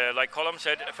 and like Colm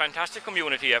said, a fantastic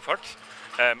community effort.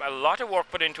 A lot of work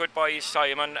put into it by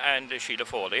Simon and Sheila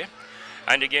Foley,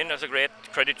 and again there's a great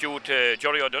credit due to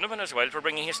Jerry O'Donovan as well for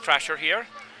bringing his trasher here,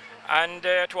 and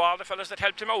to all the fellas that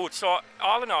helped him out. So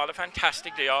all in all, a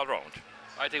fantastic day all round.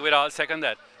 I think we'd all second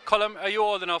that. Colm, are you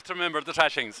old enough to remember the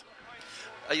trashings?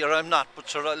 I'm not, but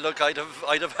sure, look, I'd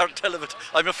have heard tell of it.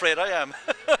 I'm afraid I am.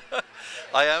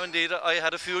 I am indeed. I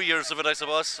had a few years of it, I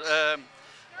suppose.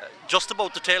 Just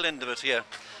about the tail end of it, yeah.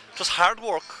 It was hard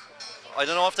work. I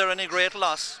don't know if they're any great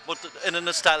loss, but in a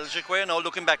nostalgic way, now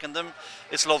looking back on them,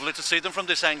 it's lovely to see them from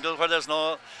this angle where there's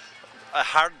no a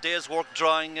hard day's work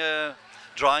drawing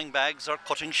bags or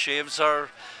cutting shaves, or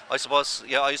I suppose,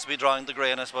 yeah, I used to be drawing the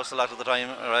grain, I suppose, a lot of the time,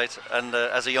 right? And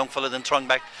as a young fella, then throwing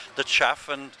back the chaff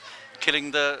and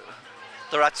killing the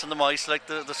rats and the mice, like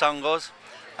the song goes.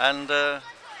 And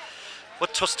but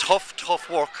it was tough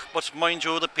work. But mind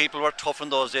you, the people were tough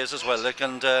in those days as well. Like,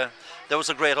 and there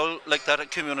was a great old, like that,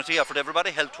 community effort.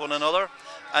 Everybody helped one another,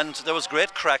 and there was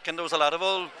great crack, and there was a lot of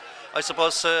old, I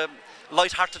suppose,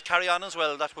 light-hearted carry-on as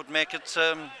well. That would make it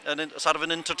sort of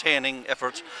an entertaining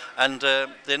effort. And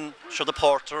then sure, the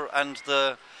porter and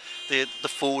the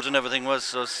food and everything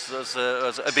was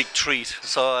a big treat.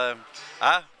 So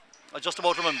I just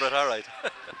about remember it, all right.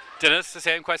 Dennis, the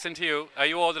same question to you. Are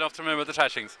you old enough to remember the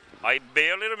trashings? I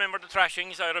barely remember the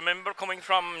trashings. I remember coming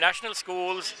from national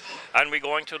schools and we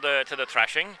going to the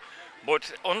trashing.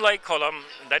 But unlike Colm,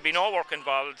 there'd be no work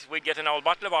involved. We'd get an old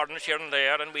bottle of orange here and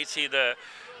there, and we'd see the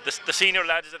senior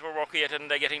lads that were working it,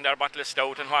 and they're getting their bottle of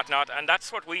stout and whatnot. And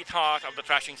that's what we thought of the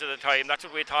trashings at the time. That's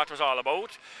what we thought was all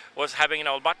about, was having an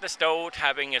old bottle of stout,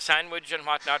 having a sandwich and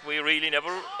whatnot. We really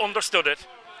never understood it.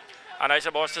 And I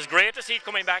suppose it's great to see it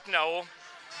coming back now,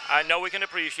 and now we can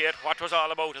appreciate what it was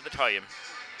all about at the time.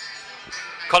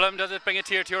 Colm, does it bring a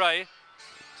tear to your eye?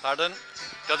 Pardon?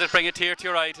 Does it bring a tear to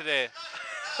your eye today?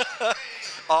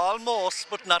 Almost,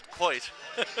 but not quite.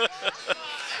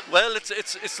 Well,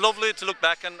 it's lovely to look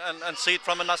back and see it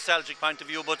from a nostalgic point of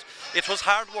view, but it was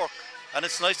hard work, and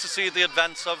it's nice to see the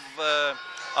advance of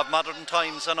modern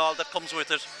times and all that comes with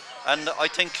it. And I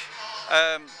think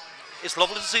it's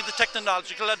lovely to see the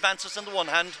technological advances on the one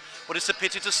hand, but it's a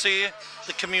pity to see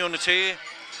the community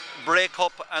break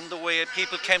up and the way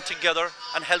people came together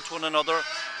and helped one another.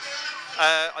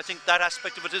 I think that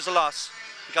aspect of it is a loss,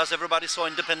 because everybody's so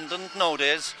independent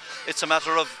nowadays. It's a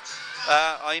matter of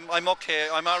I'm okay,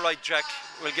 I'm all right, Jack,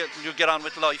 you get on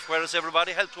with life, whereas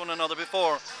everybody helped one another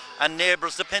before, and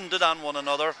neighbours depended on one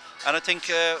another, and I think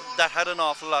that had an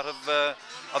awful lot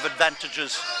of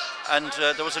advantages, and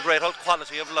there was a great old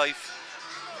quality of life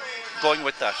going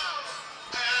with that.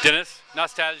 Dennis,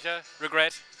 nostalgia,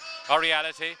 regret, or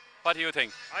reality? What do you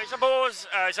think? I suppose,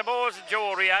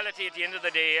 Joe, reality at the end of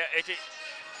the day,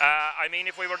 I mean,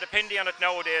 if we were depending on it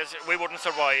nowadays, we wouldn't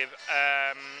survive.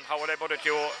 How would I put it,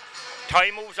 Joe?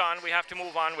 Time moves on, we have to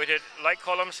move on with it. Like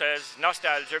Colm says,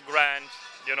 nostalgia, grand,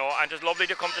 you know, and it's lovely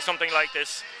to come to something like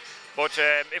this. But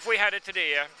if we had it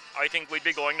today, I think we'd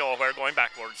be going nowhere, going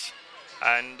backwards.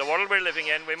 And the world we're living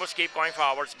in, we must keep going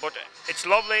forwards. But it's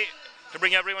lovely to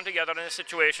bring everyone together in a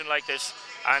situation like this.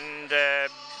 And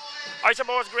I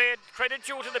suppose great credit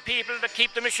due to the people that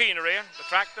keep the machinery, the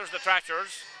tractors, the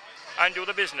thrashers, and do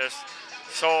the business.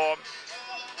 So,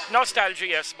 nostalgia,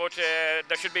 yes, but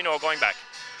there should be no going back.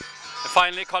 And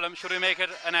finally, Colm, should we make it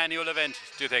an annual event,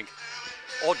 do you think?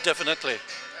 Oh, definitely.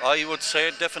 I would say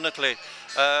definitely.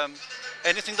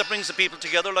 Anything that brings the people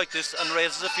together like this and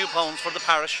raises a few pounds for the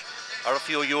parish, or a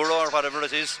few euro, or whatever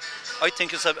it is, I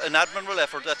think it's an admirable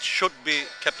effort that should be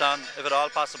kept on, if at all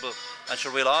possible. And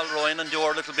sure, we'll all row in and do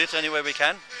our little bit any way we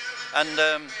can. And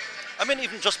I mean,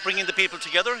 even just bringing the people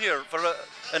together here for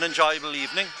an enjoyable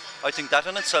evening, I think that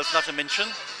in itself, not to mention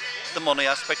the money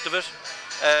aspect of it.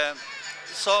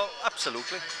 So,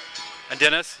 absolutely. And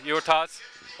Dennis, your thoughts?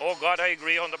 Oh God, I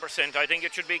agree 100%. I think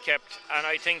it should be kept, and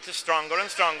I think the stronger and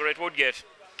stronger it would get.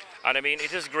 And I mean,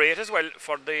 it is great as well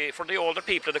for the older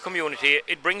people of the community.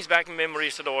 It brings back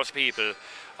memories to those people.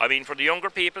 I mean, for the younger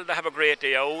people, they have a great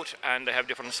day out and they have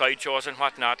different sideshows and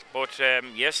whatnot. But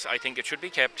yes, I think it should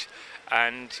be kept.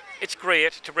 And it's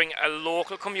great to bring a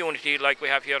local community like we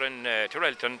have here in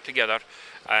Tyrrelton together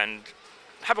and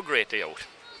have a great day out.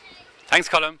 Thanks,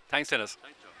 Colm. Thanks, Dennis.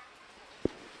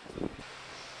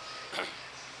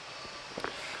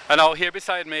 And now here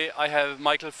beside me, I have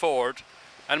Michael Ford.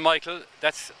 And Michael,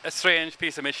 that's a strange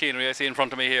piece of machinery I see in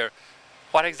front of me here.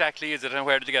 What exactly is it and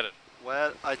where did you get it?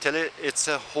 Well, I tell you, it's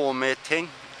a homemade thing,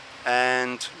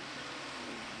 and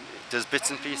there's bits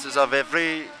and pieces of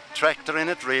every tractor in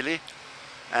it, really.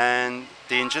 and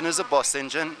the engine is a bus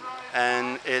engine,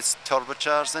 and it's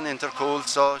turbocharged and intercooled,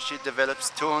 so she develops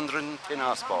 210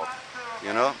 horsepower,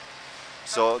 you know.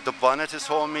 So the bonnet is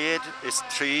homemade. It's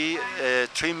 3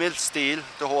 mil steel,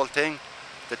 the whole thing.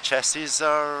 The chassis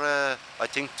are, I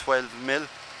think, 12 mil.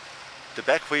 The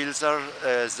back wheels are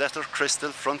Zetter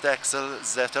Crystal, front axle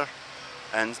Zetter,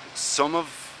 and some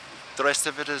of the rest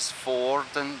of it is Ford,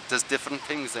 and there's different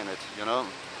things in it, you know.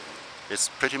 It's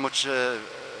pretty much a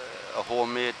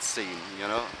homemade scene, you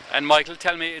know. And Michael,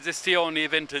 tell me, is this the only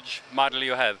vintage model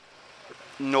you have?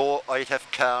 No, I'd have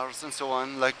cars and so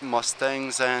on, like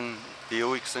Mustangs and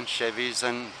Buicks and Chevys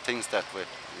and things that way,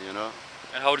 you know.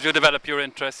 And how did you develop your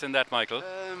interest in that, Michael?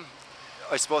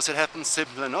 I suppose it happened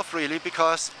simple enough, really,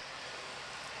 because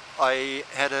I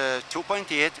had a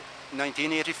 2.8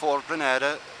 1984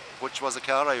 Granada, which was a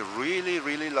car I really,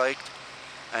 really liked,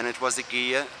 and it was a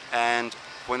Ghia, and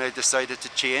when I decided to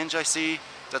change, I see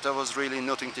that there was really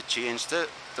nothing to change to.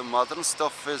 The modern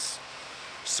stuff is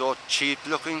so cheap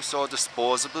looking, so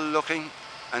disposable looking,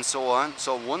 and so on.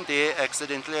 So one day,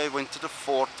 accidentally, I went to the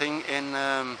Ford thing in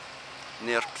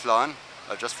near Clon.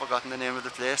 I've just forgotten the name of the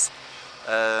place,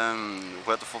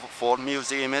 where the Ford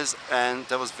Museum is, and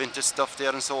there was vintage stuff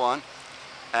there and so on.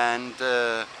 And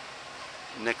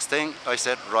next thing, I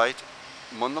said, right,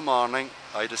 Monday morning,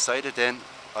 I decided then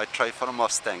I'd try for a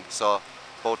Mustang. So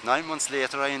about 9 months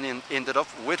later, I ended up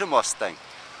with a Mustang.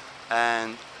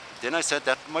 And then I said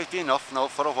that might be enough now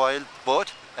for a while,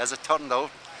 but as it turned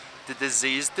out, the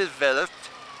disease developed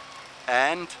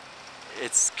and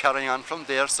it's carrying on from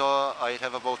there, so I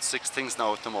have about 6 things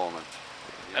now at the moment.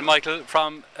 And Michael,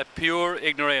 from a pure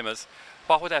ignoramus,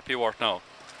 what would that be worth now?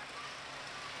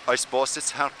 I suppose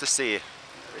it's hard to say.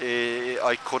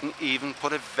 I couldn't even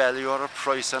put a value or a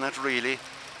price on it, really.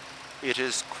 It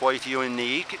is quite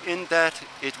unique in that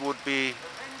it would be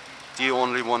the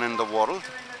only one in the world.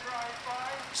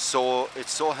 So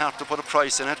it's so hard to put a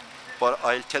price in it, but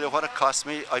I'll tell you what it cost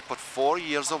me. I put 4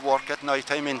 years of work at night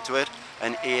time into it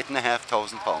and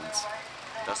 £8,500.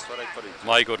 That's what I put into it.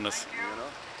 My goodness.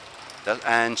 You know?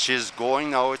 And she's going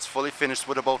now, it's fully finished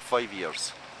with about 5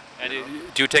 years. And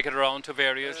do you take it around to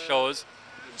various shows?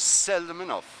 Seldom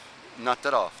enough, not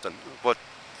that often, but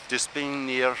this being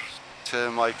near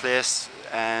to my place,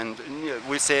 and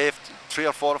we say if 3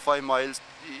 or 4 or 5 miles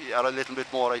or a little bit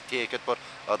more I take it, but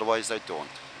otherwise I don't,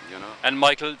 you know. And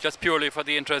Michael, just purely for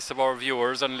the interest of our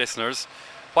viewers and listeners,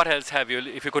 what else have you,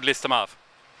 if you could list them off?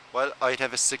 Well, I'd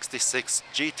have a 66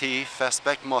 GT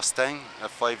fastback Mustang, a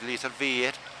 5-litre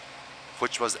V8,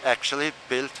 which was actually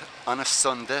built on a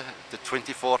Sunday, the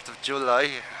 24th of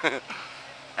July.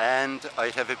 And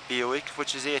I'd have a Buick,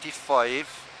 which is 85,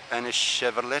 and a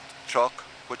Chevrolet truck,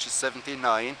 which is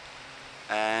 79.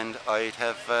 And I'd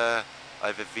have I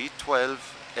have a V12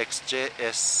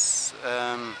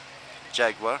 XJS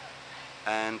Jaguar,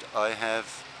 and I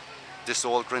have this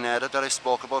old Granada that I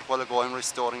spoke about while ago. I'm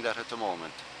restoring that at the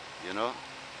moment, you know.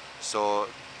 So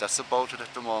that's about it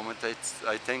at the moment,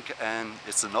 I think, and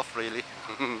it's enough, really.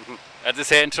 As they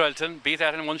say in Trelton, beat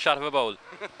that in one shot of a bowl.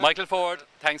 Michael Ford,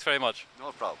 thanks very much.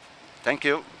 No problem. Thank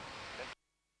you.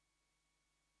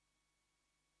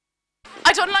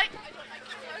 I don't like...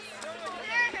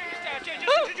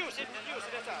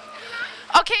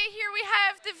 Okay, here we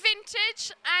have the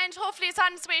vintage, and hopefully it's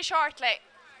on its way shortly.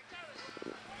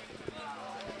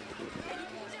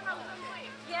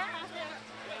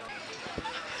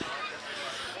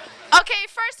 Okay,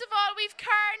 first of all, we've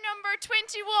car number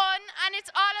 21, and it's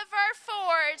Oliver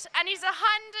Ford, and he's a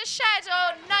Honda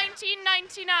Shadow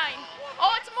 1999.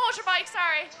 Oh, it's a motorbike,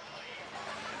 sorry.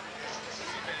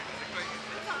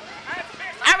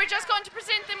 And we're just going to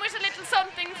present them with a little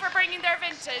something for bringing their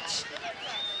vintage.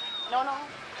 No, no.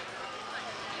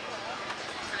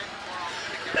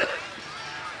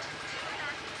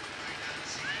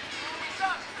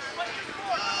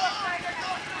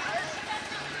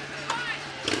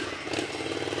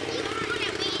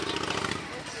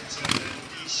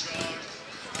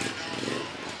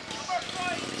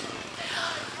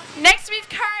 Next we've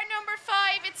car number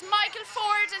 5, it's Michael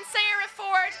Ford and Sarah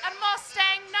Ford, a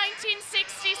Mustang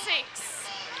 1966.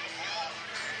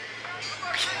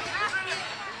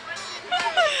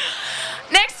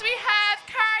 Next we have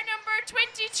car number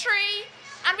 23,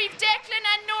 and we've Declan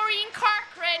and Noreen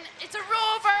Corcoran, it's a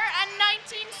Rover and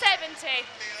 1970.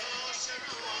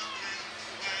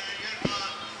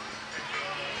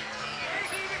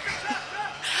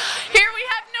 Here we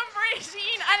have number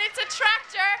 18, and it's a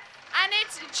tractor, and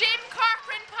it's Jim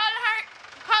Corcoran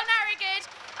Polnarigate,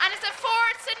 and it's a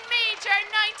Fordson Major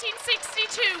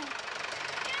 1962.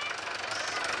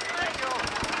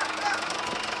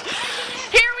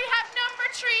 Here we have number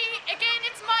 3, again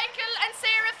it's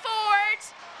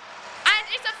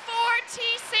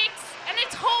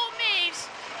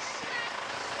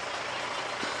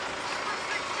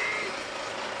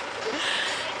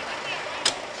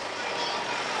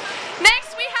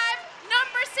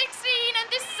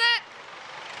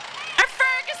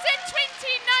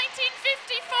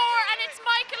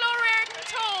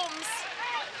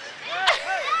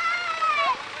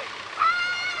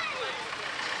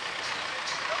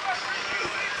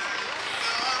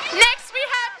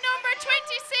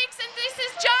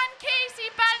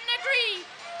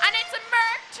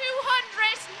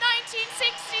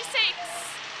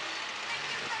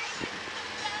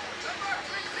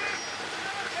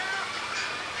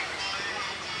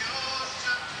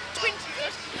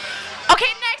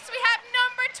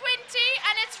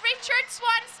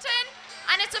Swanston,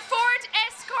 and it's a Ford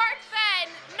Escort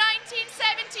van,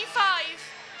 1975.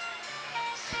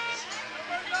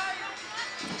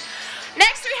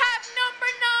 Next we have number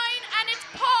 9, and it's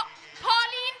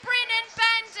Pauline Brennan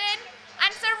Bandon,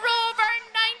 and it's a Rover,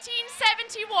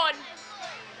 1971.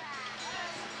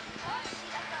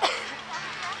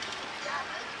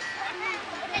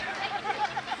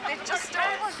 They've just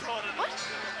started. What?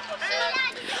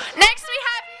 Next we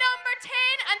have number 10,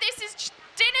 and this is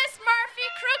Dennis Murphy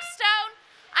Crookstown,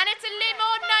 and it's a limo,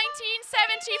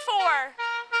 1974.